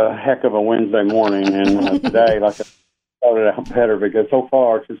 that was a heck of a Wednesday morning. And today, I started out better because so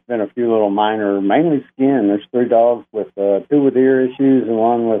far it's just been a few little minor, mainly skin. There's 3 dogs with 2 with ear issues and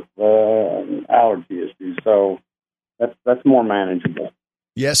 1 with allergy issues. So that's more manageable.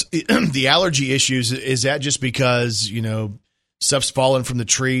 Yes, the allergy issues, is that just because, stuff's fallen from the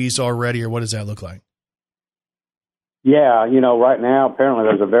trees already, or what does that look like? Yeah, right now, apparently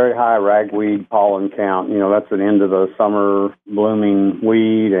there's a very high ragweed pollen count. That's an end of the summer blooming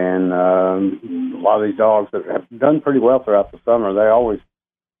weed, and a lot of these dogs that have done pretty well throughout the summer, they always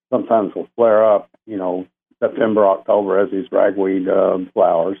sometimes will flare up, September, October as these ragweed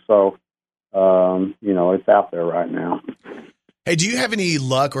flowers. So, it's out there right now. Hey, do you have any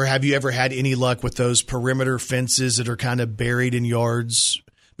luck, or have you ever had any luck with those perimeter fences that are kind of buried in yards?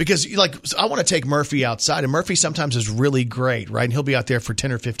 Because, I want to take Murphy outside, and Murphy sometimes is really great, right? And he'll be out there for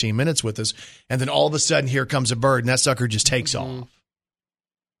 10 or 15 minutes with us, and then all of a sudden, here comes a bird, and that sucker just takes off.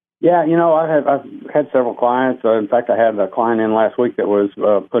 Yeah, I've had several clients. In fact, I had a client in last week that was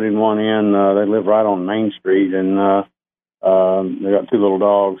putting one in. They live right on Main Street, and they got 2 little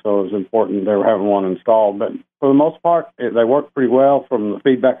dogs, so it was important they were having one installed. But for the most part, they work pretty well from the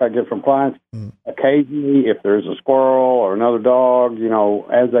feedback I get from clients. Occasionally, if there's a squirrel or another dog,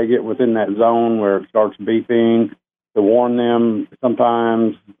 as they get within that zone where it starts beeping, to warn them,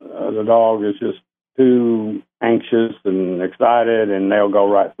 sometimes the dog is just too anxious and excited, and they'll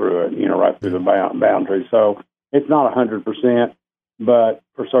go right through it, right through the boundary. So it's not 100%, but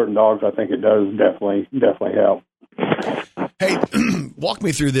for certain dogs, I think it does definitely help. Hey, walk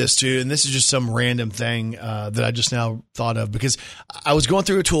me through this too, and this is just some random thing that I just now thought of, because I was going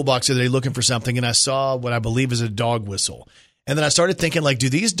through a toolbox the other day looking for something, and I saw what I believe is a dog whistle. And then I started thinking, do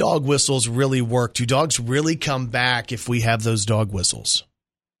these dog whistles really work? Do dogs really come back if we have those dog whistles?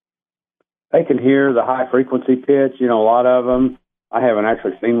 They can hear the high-frequency pitch, a lot of them. I haven't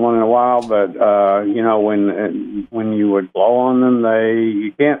actually seen one in a while, but, when you would blow on them,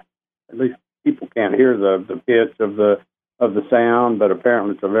 you can't, at least people can't hear the pitch of the sound, but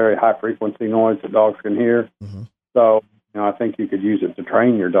apparently it's a very high-frequency noise that dogs can hear. Mm-hmm. So, I think you could use it to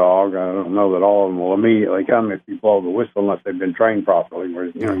train your dog. I don't know that all of them will immediately come if you blow the whistle unless they've been trained properly, where,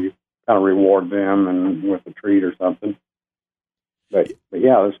 you kind of reward them and with a treat or something. But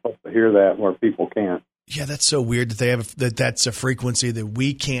yeah, they're supposed to hear that where people can't. Yeah, that's so weird that they have that's a frequency that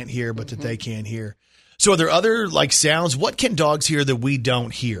we can't hear, but that they can't hear. So are there other sounds? What can dogs hear that we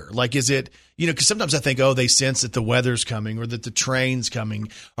don't hear? Is it, because sometimes I think, they sense that the weather's coming or that the train's coming.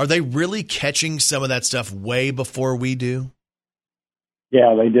 Are they really catching some of that stuff way before we do?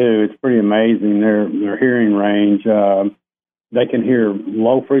 Yeah, they do. It's pretty amazing. Their hearing range, they can hear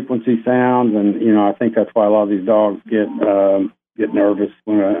low frequency sounds. And, I think that's why a lot of these dogs get nervous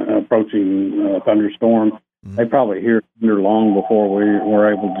when approaching a thunderstorm. Mm-hmm. They probably hear thunder long before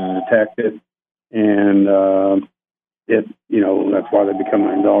we're able to detect it. And that's why they become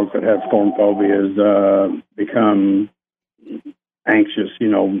dogs that have storm phobias become anxious,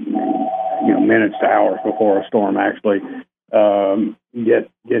 minutes to hours before a storm actually get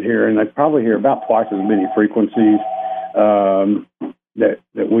here, and they probably hear about twice as many frequencies that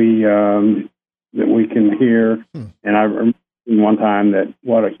we can hear. And I remember one time that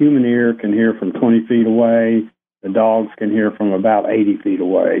what a human ear can hear from 20 feet away, the dogs can hear from about 80 feet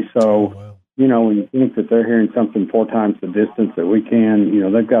away. So, when you think that they're hearing something 4 times the distance that we can,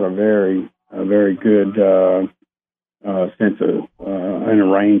 they've got a very good sense of and a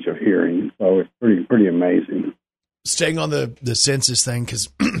range of hearing. So it's pretty amazing. Staying on the census thing, because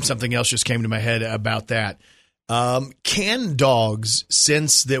something else just came to my head about that. Can dogs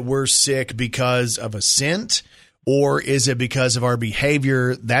sense that we're sick because of a scent, or is it because of our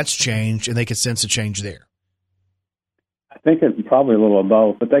behavior that's changed and they can sense a change there? I think it's probably a little of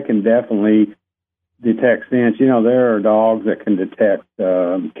both, but they can definitely detect scents. There are dogs that can detect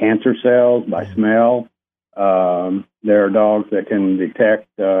cancer cells by smell. There are dogs that can detect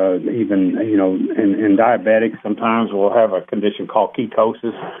even, in diabetics, sometimes we'll have a condition called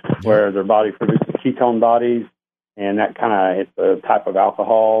ketosis, where their body produces ketone bodies, and that it's a type of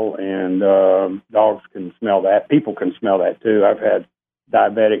alcohol, and dogs can smell that. People can smell that too. I've had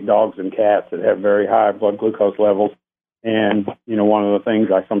diabetic dogs and cats that have very high blood glucose levels, and, one of the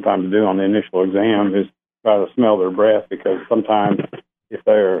things I sometimes do on the initial exam is try to smell their breath, because sometimes if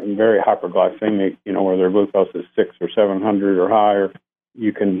they're very hyperglycemic, where their glucose is 600 or 700 or higher,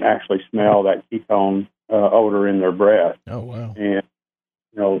 you can actually smell that ketone odor in their breath. Oh, wow. And,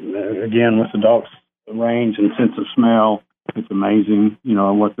 again, with the dog's range and sense of smell, it's amazing,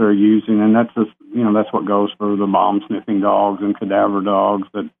 what they're using. And that's just, that's what goes for the bomb-sniffing dogs and cadaver dogs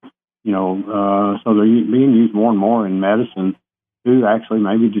that, so they're being used more and more in medicine to actually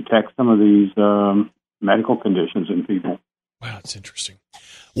maybe detect some of these medical conditions in people. Wow, that's interesting.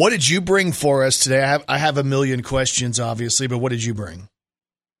 What did you bring for us today? I have a million questions, obviously, but what did you bring?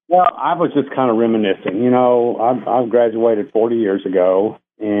 Well, I was just kind of reminiscing. I've graduated 40 years ago,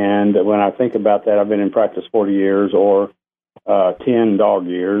 and when I think about that, I've been in practice 40 years or 10 dog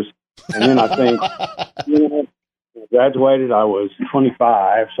years. And then I think, graduated, I was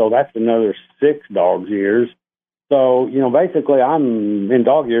 25, so that's another 6 dog years. So, basically, I'm in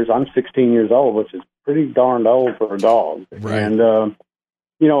dog years, I'm 16 years old, which is pretty darned old for a dog. Right. And,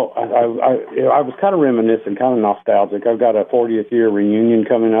 I was kind of reminiscing, kind of nostalgic. I've got a 40th year reunion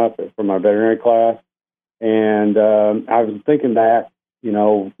coming up for my veterinary class. And I was thinking back,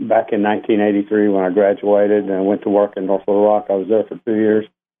 back in 1983 when I graduated and went to work in North Little Rock. I was there for 2 years.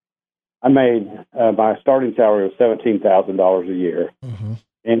 I made, my starting salary was $17,000 a year. Mm-hmm.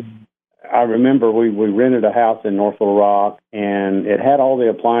 And I remember we rented a house in North Little Rock, and it had all the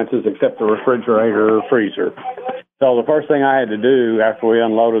appliances except the refrigerator, freezer. So the first thing I had to do after we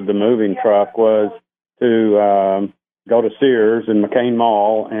unloaded the moving truck was to go to Sears and McCain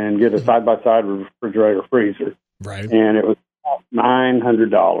Mall and get a side-by-side refrigerator freezer. Right. And it was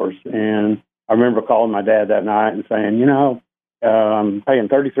 $900. And I remember calling my dad that night and saying, I'm paying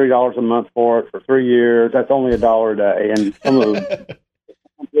 $33 a month for it for 3 years. That's only $1 a day. And some of the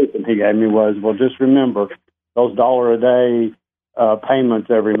he gave me was, well, just remember, those $1 a day payments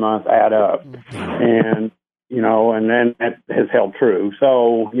every month add up. And, and then that has held true.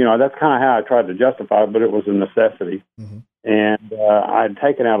 So, that's kind of how I tried to justify it, but it was a necessity. Mm-hmm. And I had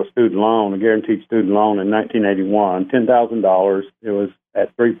taken out a student loan, a guaranteed student loan in 1981, $10,000. It was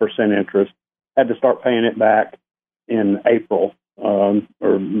at 3% interest. Had to start paying it back in April or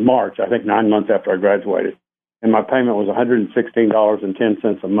March, I think 9 months after I graduated. And my payment was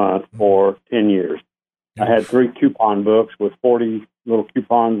 $116.10 a month for 10 years. I had 3 coupon books with 40 little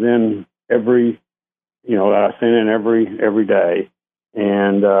coupons in every, that I sent in every day.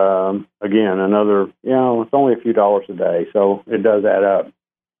 And again, another, it's only a few dollars a day, so it does add up.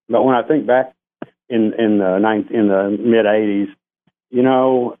 But when I think back in the mid '80s,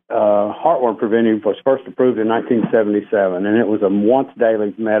 heartworm preventive was first approved in 1977, and it was a once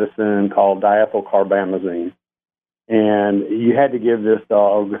daily medicine called diethylcarbamazine. And you had to give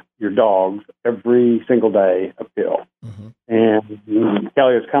your dogs, every single day a pill. Mm-hmm. And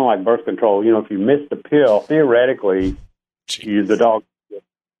Kelly, it's kind of like birth control. If you missed the pill, theoretically, the dog gets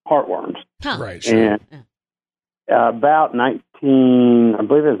heartworms. Huh. Right. Sure. And about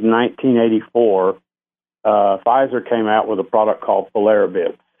 1984, Pfizer came out with a product called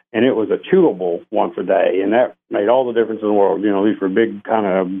Polarabit, and it was a chewable once a day, and that made all the difference in the world. These were big kind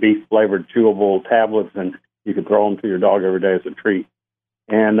of beef-flavored chewable tablets, and you could throw them to your dog every day as a treat.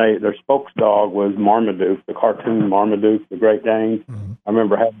 And their spokes dog was Marmaduke, the cartoon Marmaduke, the Great Dane. Mm-hmm. I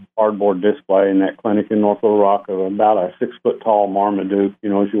remember having a cardboard display in that clinic in North Little Rock of about a 6-foot-tall Marmaduke,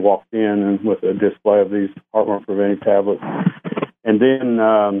 as you walked in, and with a display of these heartworm preventive tablets. And then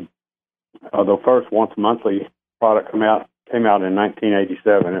the first once-monthly product came out in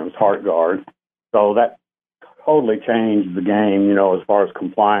 1987. It was HeartGuard. So that totally changed the game, as far as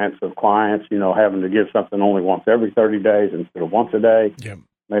compliance of clients, having to give something only once every 30 days instead of once a day. Yep.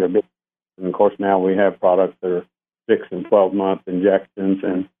 Made a big, and of course now we have products that are 6 and 12-month injections,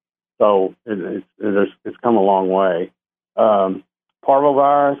 and so it's come a long way.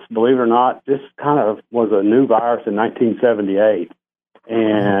 Parvovirus, believe it or not, this kind of was a new virus in 1978,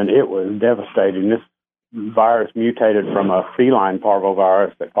 and it was devastating. This virus mutated from a feline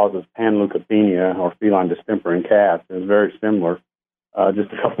parvovirus that causes panleukopenia or feline distemper in cats. It was very similar,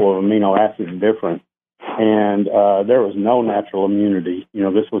 just a couple of amino acids different. And there was no natural immunity.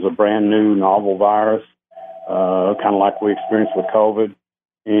 This was a brand new novel virus, kind of like we experienced with COVID.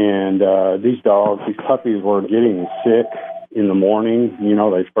 And these puppies were getting sick in the morning.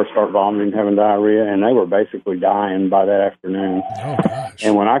 They first start vomiting, having diarrhea, and they were basically dying by that afternoon. Oh, gosh.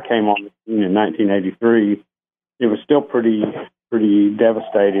 And when I came on the scene in 1983, it was still pretty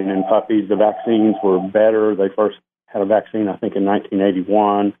devastating in puppies. The vaccines were better. They first had a vaccine, I think, in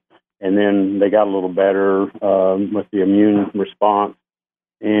 1981, and then they got a little better with the immune response,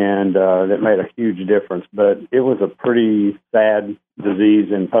 and that made a huge difference. But it was a pretty sad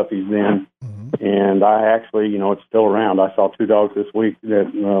disease in puppies then. And I actually, it's still around. I saw 2 dogs this week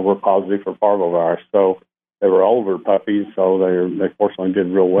that were positive for parvovirus. So they were older puppies, so they fortunately did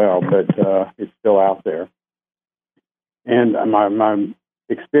real well, but it's still out there. And my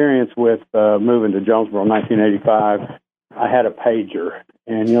experience with moving to Jonesboro in 1985, I had a pager.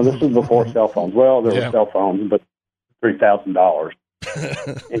 And, this was before cell phones. Well, there were cell phones, but $3,000.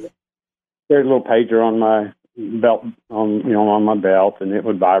 There's a little pager on my belt, on my belt, and it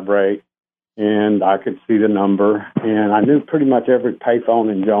would vibrate. And I could see the number, and I knew pretty much every payphone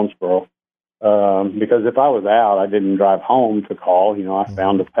in Jonesboro because if I was out, I didn't drive home to call. I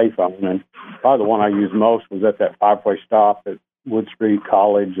found a payphone, and probably the one I used most was at that 5-way stop at Wood Street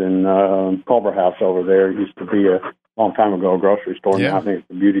College and Culver House over there. It used to be a long time ago a grocery store. Yeah. Now I think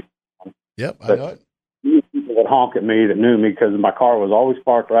it's a beauty. Yep, I know it. People would honk at me that knew me because my car was always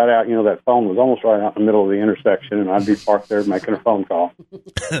parked right out. That phone was almost right out in the middle of the intersection, and I'd be parked there making a phone call.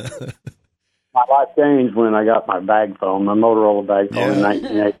 My life changed when I got my bag phone, my Motorola bag phone in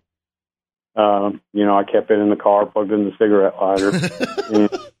 1980. I kept it in the car, plugged in the cigarette lighter, and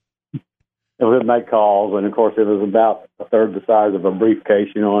it would make calls. And of course, it was about a third the size of a briefcase,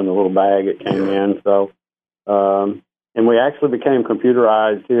 in the little bag it came in. So, and we actually became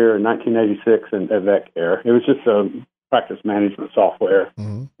computerized here in 1986 at VetCare. It was just a practice management software,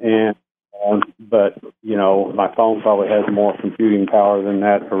 and but my phone probably has more computing power than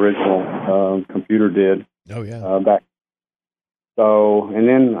that original computer did. Oh yeah. Back. So, and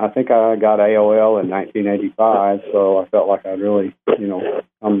then I think I got AOL in 1985. So I felt like I'd really,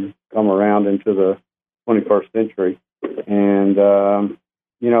 come around into the 21st century. And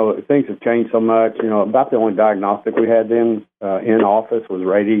things have changed so much. About the only diagnostic we had then in office was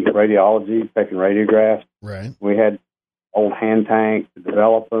radiology, taking radiographs. Right. We had old hand tanks to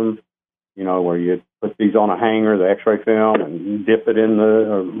develop them. Where you put these on a hanger, the X-ray film, and dip it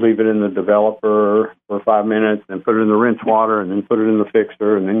or leave it in the developer for 5 minutes, then put it in the rinse water, and then put it in the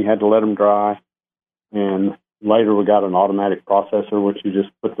fixer, and then you had to let them dry. And later we got an automatic processor, which you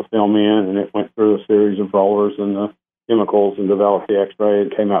just put the film in, and it went through a series of rollers and the chemicals and developed the X-ray.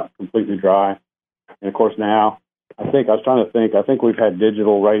 It came out completely dry. And of course now, I think we've had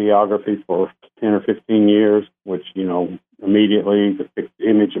digital radiography for 10 or 15 years, which, immediately the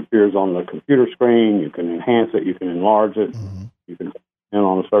image appears on the computer screen. You can enhance it. You can enlarge it. You can put it in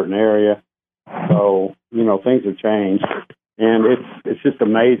on a certain area. So, things have changed. And it's just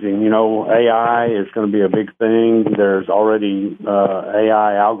amazing. AI is going to be a big thing. There's already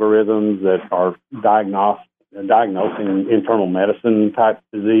AI algorithms that are diagnosing internal medicine type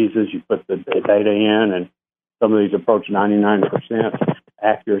diseases. You put the data in, and some of these approach 99%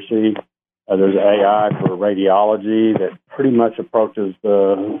 accuracy. There's AI for radiology that pretty much approaches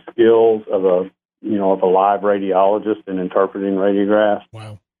the skills of a live radiologist in interpreting radiographs.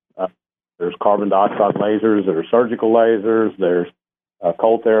 Wow. There's carbon dioxide lasers that are surgical lasers. There's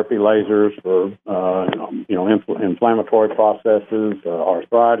cold therapy lasers for inflammatory processes,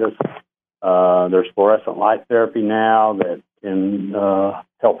 arthritis. There's fluorescent light therapy now that can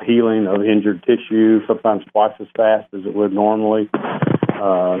help healing of injured tissue, sometimes twice as fast as it would normally.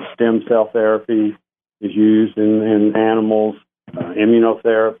 Stem cell therapy is used in animals,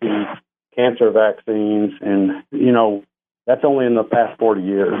 immunotherapy, cancer vaccines, and, that's only in the past 40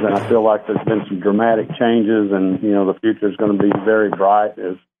 years. And I feel like there's been some dramatic changes, and, the future is going to be very bright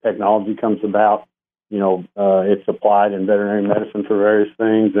as technology comes about. It's applied in veterinary medicine for various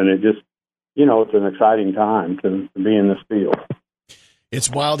things, and it just, it's an exciting time to be in this field. It's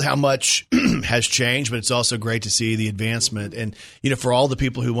wild how much has changed, but it's also great to see the advancement. And, for all the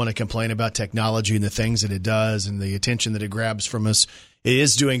people who want to complain about technology and the things that it does and the attention that it grabs from us, it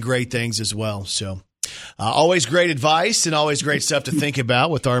is doing great things as well. So always great advice and always great stuff to think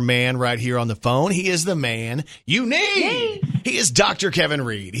about with our man right here on the phone. He is the man you need. Yay. He is Dr. Kevin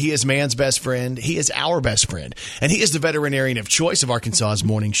Reed. He is man's best friend. He is our best friend. And he is the veterinarian of choice of Arkansas's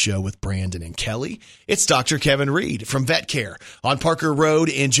morning show with Brandon and Kelly. It's Dr. Kevin Reed from VetCare on Parker Road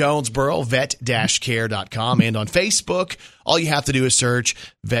in Jonesboro, vet-care.com. And on Facebook, all you have to do is search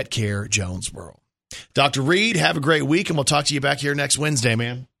VetCare Jonesboro. Dr. Reed, have a great week, and we'll talk to you back here next Wednesday,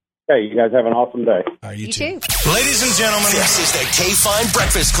 man. Hey, you guys have an awesome day. All right, you too. Ladies and gentlemen, this is the KFIN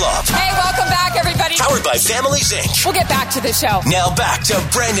Breakfast Club. Hey, welcome back, everybody. Powered by Families Inc. We'll get back to the show. Now back to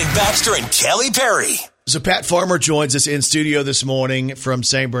Brandon Baxter and Kelly Perry. So Pat Farmer joins us in studio this morning from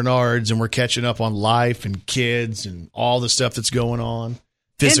St. Bernard's, and we're catching up on life and kids and all the stuff that's going on.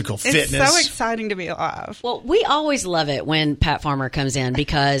 Physical fitness. It's so exciting to be alive. Well, we always love it when Pat Farmer comes in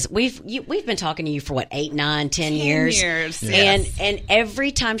because we've been talking to you for 8, 9, 10 years. 10 years. Yes. And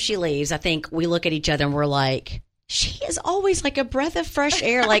every time she leaves, I think we look at each other and we're like, she is always like a breath of fresh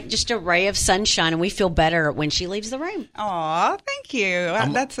air, like just a ray of sunshine, and we feel better when she leaves the room. Aw, thank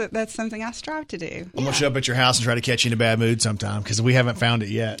you. That's something I strive to do. I'm going to show up at your house and try to catch you in a bad mood sometime because we haven't found it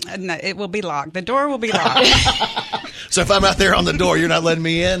yet. No, it will be locked. The door will be locked. So if I'm out there on the door, you're not letting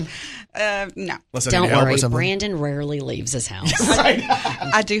me in? No. Don't worry. Brandon rarely leaves his house. Right.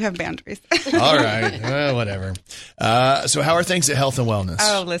 I do have boundaries. All right. Well, whatever. So how are things at Health and Wellness?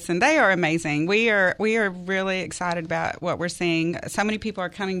 Oh, listen, they are amazing. We are really excited about what we're seeing. So many people are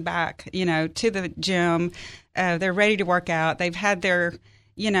coming back, to the gym. They're ready to work out. They've had their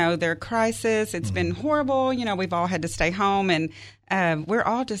crisis. It's been horrible. We've all had to stay home, and we're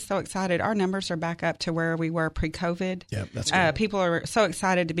all just so excited. Our numbers are back up to where we were pre-COVID. Yep, that's good. People are so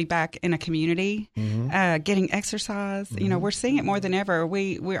excited to be back in a community, getting exercise. We're seeing it more than ever.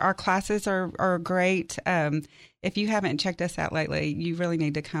 Our classes are great. If you haven't checked us out lately, you really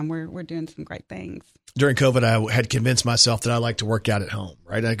need to come. We're doing some great things. During COVID, I had convinced myself that I like to work out at home,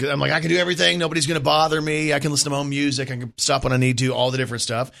 right? I'm like, I can do everything. Nobody's going to bother me. I can listen to my own music. I can stop when I need to, all the different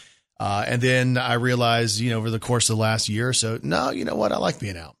stuff. And then I realized, over the course of the last year or so, no, you know what? I like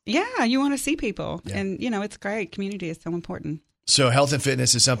being out. Yeah, you want to see people. Yeah. And, it's great. Community is so important. So health and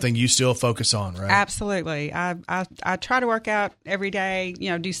fitness is something you still focus on, right? Absolutely. I try to work out every day,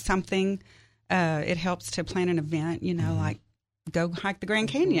 do something. It helps to plan an event, like go hike the Grand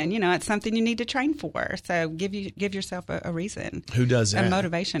Canyon. It's something you need to train for. So give yourself a reason. Who does that? A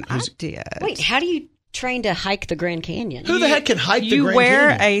motivation. I did. Wait, how do you train to hike the Grand Canyon? Who the heck can hike the Grand Canyon? You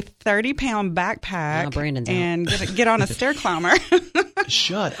wear a 30-pound backpack and get on a stair climber.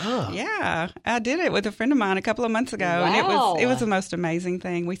 Shut up. Yeah, I did it with a friend of mine a couple of months ago, wow. And it was the most amazing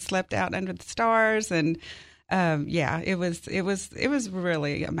thing. We slept out under the stars, and it was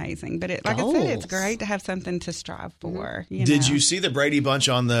really amazing. But I said, it's great to have something to strive for. Did you see the Brady bunch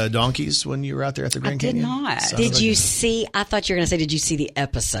on the donkeys when you were out there at the Grand Canyon? I did not. Did you see? I thought you were going to say, did you see the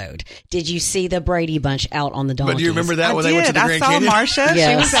episode? Did you see the Brady bunch out on the donkeys? But do you remember that when they went to the Grand Canyon? I saw Marsha. Yes.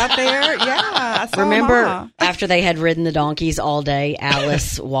 She was out there. Yeah, I saw Remember Mama. after they had ridden the donkeys all day,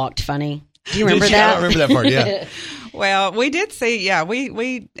 Alice walked funny? Do you remember that? I remember that part, yeah. Well, we did see,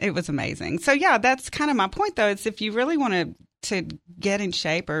 it was amazing. So, that's kind of my point, though, is if you really want to get in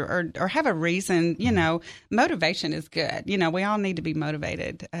shape or have a reason, motivation is good. We all need to be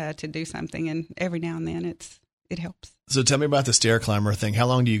motivated to do something, and every now and then it helps. So tell me about the stair climber thing. How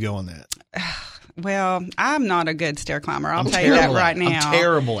long do you go on that? Well, I'm not a good stair climber. I'll tell you that right now. I'm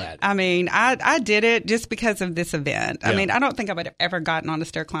terrible at it. I mean, I did it just because of this event. Yeah. I mean, I don't think I would have ever gotten on a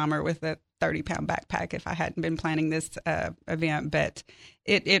stair climber with a 30-pound backpack if I hadn't been planning this event. But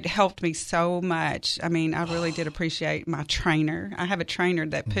it helped me so much. I mean, I really did appreciate my trainer. I have a trainer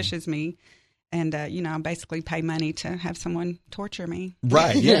that pushes me. And, I basically pay money to have someone torture me.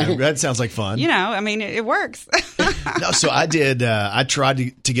 Right. Yeah. That sounds like fun. I mean, it works. No, so I did. I tried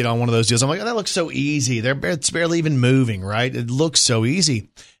to get on one of those deals. I'm like, that looks so easy. It's barely even moving, right? It looks so easy.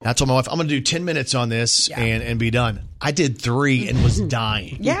 And I told my wife, I'm going to do 10 minutes on this and be done. I did 3 and was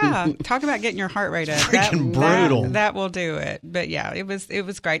dying. Yeah. Talk about getting your heart rate up. Freaking brutal. That will do it. But, yeah, it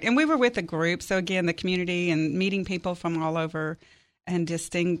was great. And we were with a group. So, again, the community and meeting people from all over. And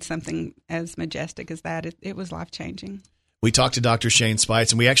just seeing something as majestic as that, it was life-changing. We talked to Dr. Shane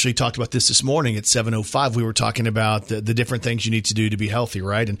Speights, and we actually talked about this morning at 7:05. We were talking about the different things you need to do to be healthy,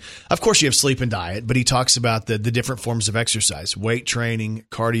 right? And, of course, you have sleep and diet, but he talks about the different forms of exercise, weight training,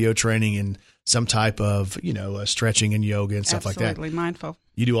 cardio training, and some type of, stretching and yoga and stuff like that. Absolutely mindful.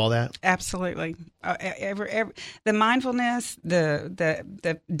 You do all that? Absolutely. The mindfulness,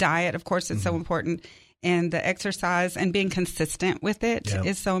 the diet, of course, is so important, and the exercise and being consistent with it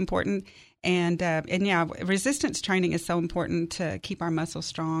is so important. And resistance training is so important to keep our muscles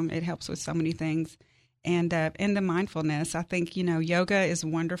strong. It helps with so many things. And the mindfulness, I think, yoga is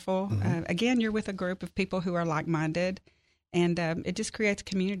wonderful. Again, you're with a group of people who are like-minded, and it just creates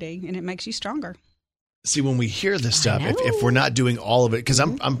community, and it makes you stronger. See, when we hear this stuff, if we're not doing all of it, because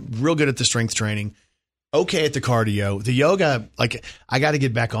I'm real good at the strength training, okay at the cardio, the yoga, like I got to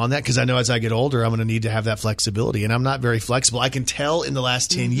get back on that because I know as I get older, I'm going to need to have that flexibility, and I'm not very flexible. I can tell in the last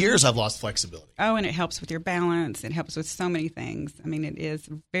 10 years I've lost flexibility. Oh, and it helps with your balance. It helps with so many things. I mean, it is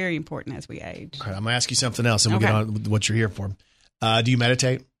very important as we age. Okay, I'm going to ask you something else, and we'll get on with what you're here for. Do you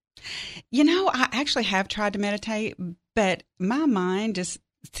meditate? I actually have tried to meditate, but my mind just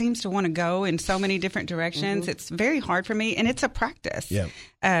seems to want to go in so many different directions. It's very hard for me, and it's a practice.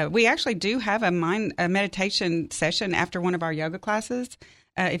 Yeah. We actually do have a meditation session after one of our yoga classes.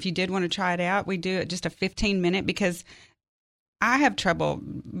 If you did want to try it out, we do it just a 15-minute because I have trouble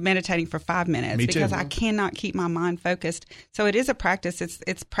meditating for 5 minutes because I cannot keep my mind focused. So it is a practice.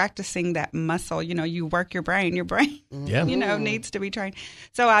 It's practicing that muscle. You work your brain. Your brain, needs to be trained.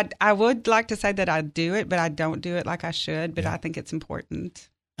 So I would like to say that I do it, but I don't do it like I should. But I think it's important.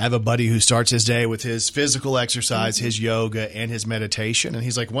 I have a buddy who starts his day with his physical exercise, his yoga, and his meditation. And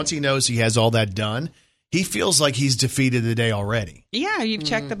he's like, once he knows he has all that done, he feels like he's defeated the day already. Yeah, you've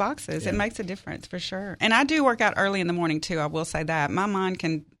checked the boxes. It makes a difference for sure. And I do work out early in the morning, too. I will say that. My mind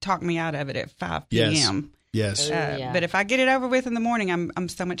can talk me out of it at 5 p.m. Yes. But if I get it over with in the morning, I'm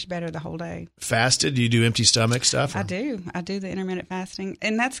so much better the whole day. Fasted? Do you do empty stomach stuff? I do. I do the intermittent fasting.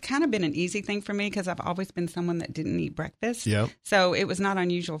 And that's kind of been an easy thing for me because I've always been someone that didn't eat breakfast. Yep. So it was not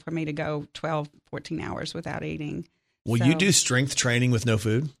unusual for me to go 12, 14 hours without eating. Well, you do strength training with no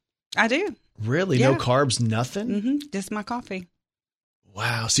food? I do. Really? Yeah. No carbs, nothing? Just my coffee.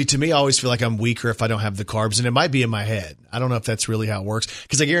 Wow. See, to me, I always feel like I'm weaker if I don't have the carbs, and it might be in my head. I don't know if that's really how it works,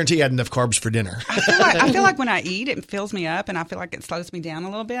 because I guarantee I had enough carbs for dinner. I feel like when I eat, it fills me up, and I feel like it slows me down a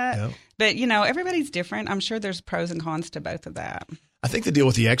little bit. Yep. But, everybody's different. I'm sure there's pros and cons to both of that. I think the deal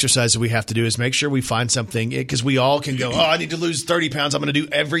with the exercise that we have to do is make sure we find something, because we all can go, I need to lose 30 pounds. I'm going to do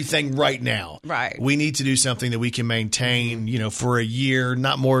everything right now. Right. We need to do something that we can maintain, for a year,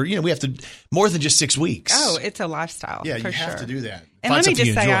 not more. We have to more than just 6 weeks. Oh, it's a lifestyle. Yeah, for you have sure. to do that. And let me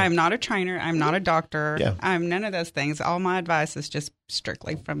just say, I am not a trainer. I'm not a doctor. Yeah. I'm none of those things. All my advice is just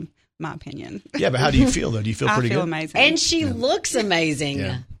strictly from my opinion. Yeah, but how do you feel, though? Do you feel pretty good? I feel amazing. And she looks amazing.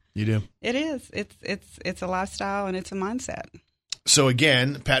 Yeah, you do. It is. It's a lifestyle, and it's a mindset. So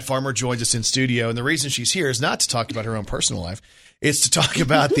again, Pat Farmer joins us in studio, and the reason she's here is not to talk about her own personal life. It's to talk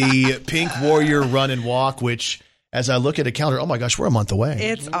about the Pink Warrior Run and Walk, which, as I look at a calendar, oh my gosh, we're a month away.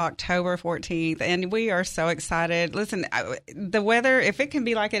 It's October 14th, and we are so excited. Listen, the weather, if it can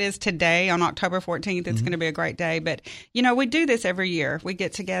be like it is today on October 14th, it's going to be a great day. But, we do this every year. We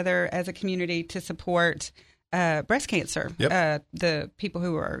get together as a community to support breast cancer, the people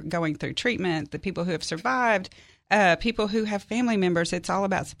who are going through treatment, the people who have survived, people who have family members. It's all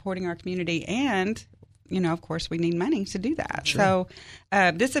about supporting our community, and of course, we need money to do that. Sure.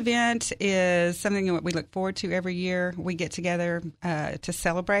 So this event is something that we look forward to every year. We get together to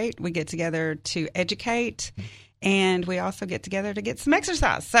celebrate. We get together to educate. And we also get together to get some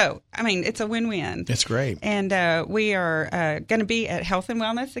exercise. So, it's a win-win. It's great. And we are going to be at Health and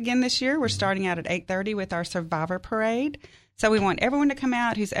Wellness again this year. We're starting out at 8:30 with our Survivor Parade. So we want everyone to come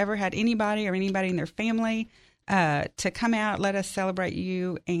out who's ever had anybody in their family to come out, let us celebrate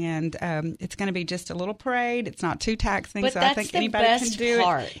you, and it's going to be just a little parade. It's not too taxing, but so I think anybody can do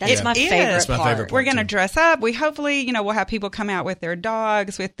it. That's my favorite part. We're going to dress up. We hopefully, we'll have people come out with their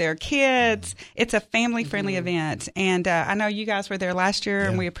dogs, with their kids. It's a family-friendly event, and I know you guys were there last year,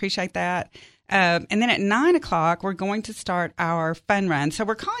 and we appreciate that. And then at 9 o'clock, we're going to start our fun run. So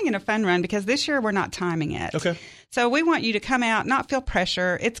we're calling it a fun run because this year we're not timing it. Okay. So we want you to come out, not feel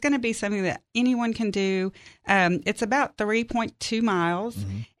pressure. It's going to be something that anyone can do. It's about 3.2 miles,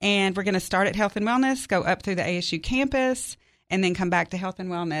 and we're going to start at Health and Wellness, go up through the ASU campus, and then come back to Health and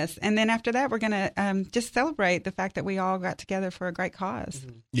Wellness. And then after that, we're going to just celebrate the fact that we all got together for a great cause.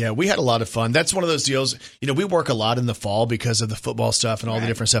 Yeah, we had a lot of fun. That's one of those deals. We work a lot in the fall because of the football stuff and all the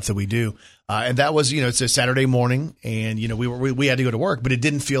different stuff that we do. And that was, it's a Saturday morning, and, we had to go to work, but it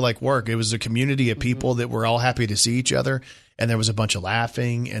didn't feel like work. It was a community of people that were all happy to see each other. and there was a bunch of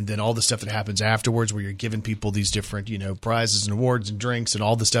laughing, and then all the stuff that happens afterwards where you're giving people these different, prizes and awards and drinks and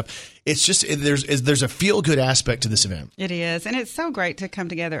all this stuff. It's just, there's a feel-good aspect to this event. It is, and it's so great to come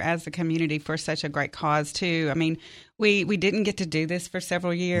together as a community for such a great cause, too. I mean, we didn't get to do this for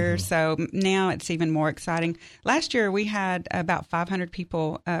several years, so now it's even more exciting. Last year, we had about 500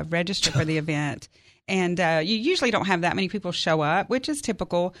 people register for the event. And you usually don't have that many people show up, which is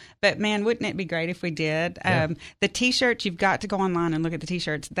typical. But, man, wouldn't it be great if we did? Yeah. The T-shirts, you've got to go online and look at the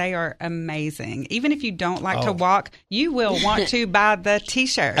T-shirts. They are amazing. Even if you don't like to walk, you will want to buy the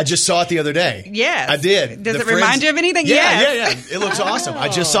T-shirt. I just saw it the other day. Yes. I did. Does it remind you of anything? Yeah, yes. yeah. It looks awesome. I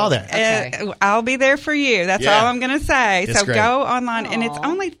just saw that. Okay. I'll be there for you. That's all I'm going to say. It's so great. Go online, and it's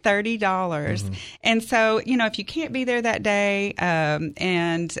only $30. And so, if you can't be there that day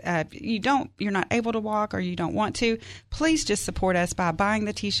and you're not able to walk or you don't want to, please just support us by buying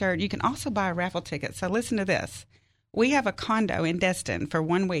the T-shirt. You can also buy a raffle ticket. So listen to this. We have a condo in Destin for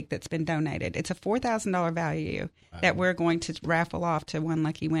 1 week that's been donated. It's a $4,000 value that we're going to raffle off to one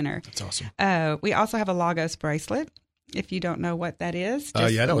lucky winner. That's awesome. We also have a Lagos bracelet. If you don't know what that is, just I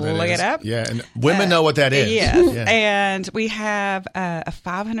know what that look is. it up. Yeah, and women know what that is. Yes. Yeah. And we have a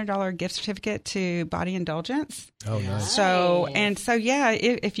 $500 gift certificate to Body Indulgence. Oh, nice. So,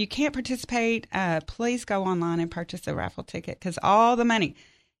 if you can't participate, please go online and purchase a raffle ticket, because all the money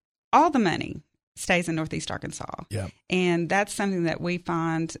stays in Northeast Arkansas. Yeah. And that's something that we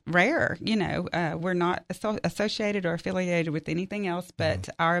find rare. We're not associated or affiliated with anything else but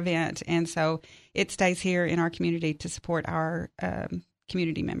our event. And so it stays here in our community to support our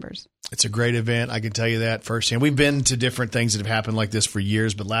community members. It's a great event. I can tell you that firsthand. We've been to different things that have happened like this for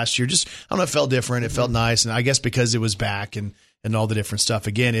years, but last year it felt different. It felt nice. And I guess because it was back and all the different stuff.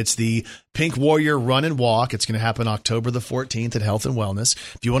 Again, it's the Pink Warrior Run and Walk. It's going to happen October the 14th at Health and Wellness.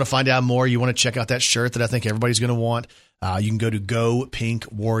 If you want to find out more, you want to check out that shirt that I think everybody's going to want, you can go to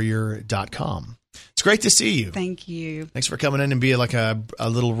gopinkwarrior.com. It's great to see you. Thank you. Thanks for coming in and being like a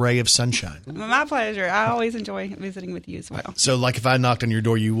little ray of sunshine. My pleasure. I always enjoy visiting with you as well. So, like, if I knocked on your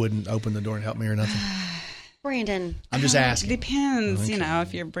door, you wouldn't open the door and help me or nothing? Brandon. I'm just asking. Depends,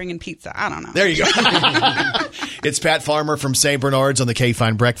 if you're bringing pizza. I don't know. There you go. It's Pat Farmer from St. Bernard's on the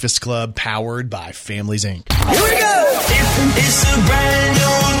KFIN Breakfast Club, powered by Families, Inc. Here we go. It's a brand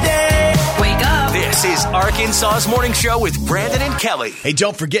new day. Wake up. This is Arkansas's Morning Show with Brandon and Kelly. Hey,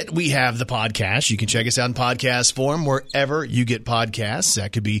 don't forget we have the podcast. You can check us out in podcast form wherever you get podcasts.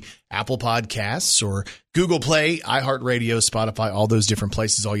 That could be Apple Podcasts or Google Play, iHeartRadio, Spotify, all those different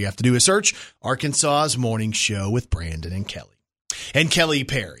places. All you have to do is search Arkansas's Morning Show with Brandon and Kelly. And Kelly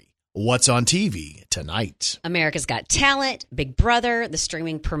Perry, what's on TV tonight? America's Got Talent, Big Brother, the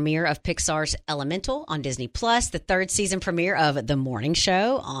streaming premiere of Pixar's Elemental on Disney+, the third season premiere of The Morning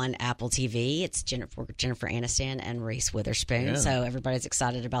Show on Apple TV. It's Jennifer Aniston and Reese Witherspoon, so everybody's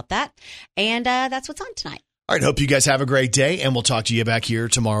excited about that. And that's what's on tonight. All right, hope you guys have a great day, and we'll talk to you back here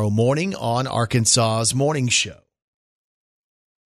tomorrow morning on Arkansas's Morning Show.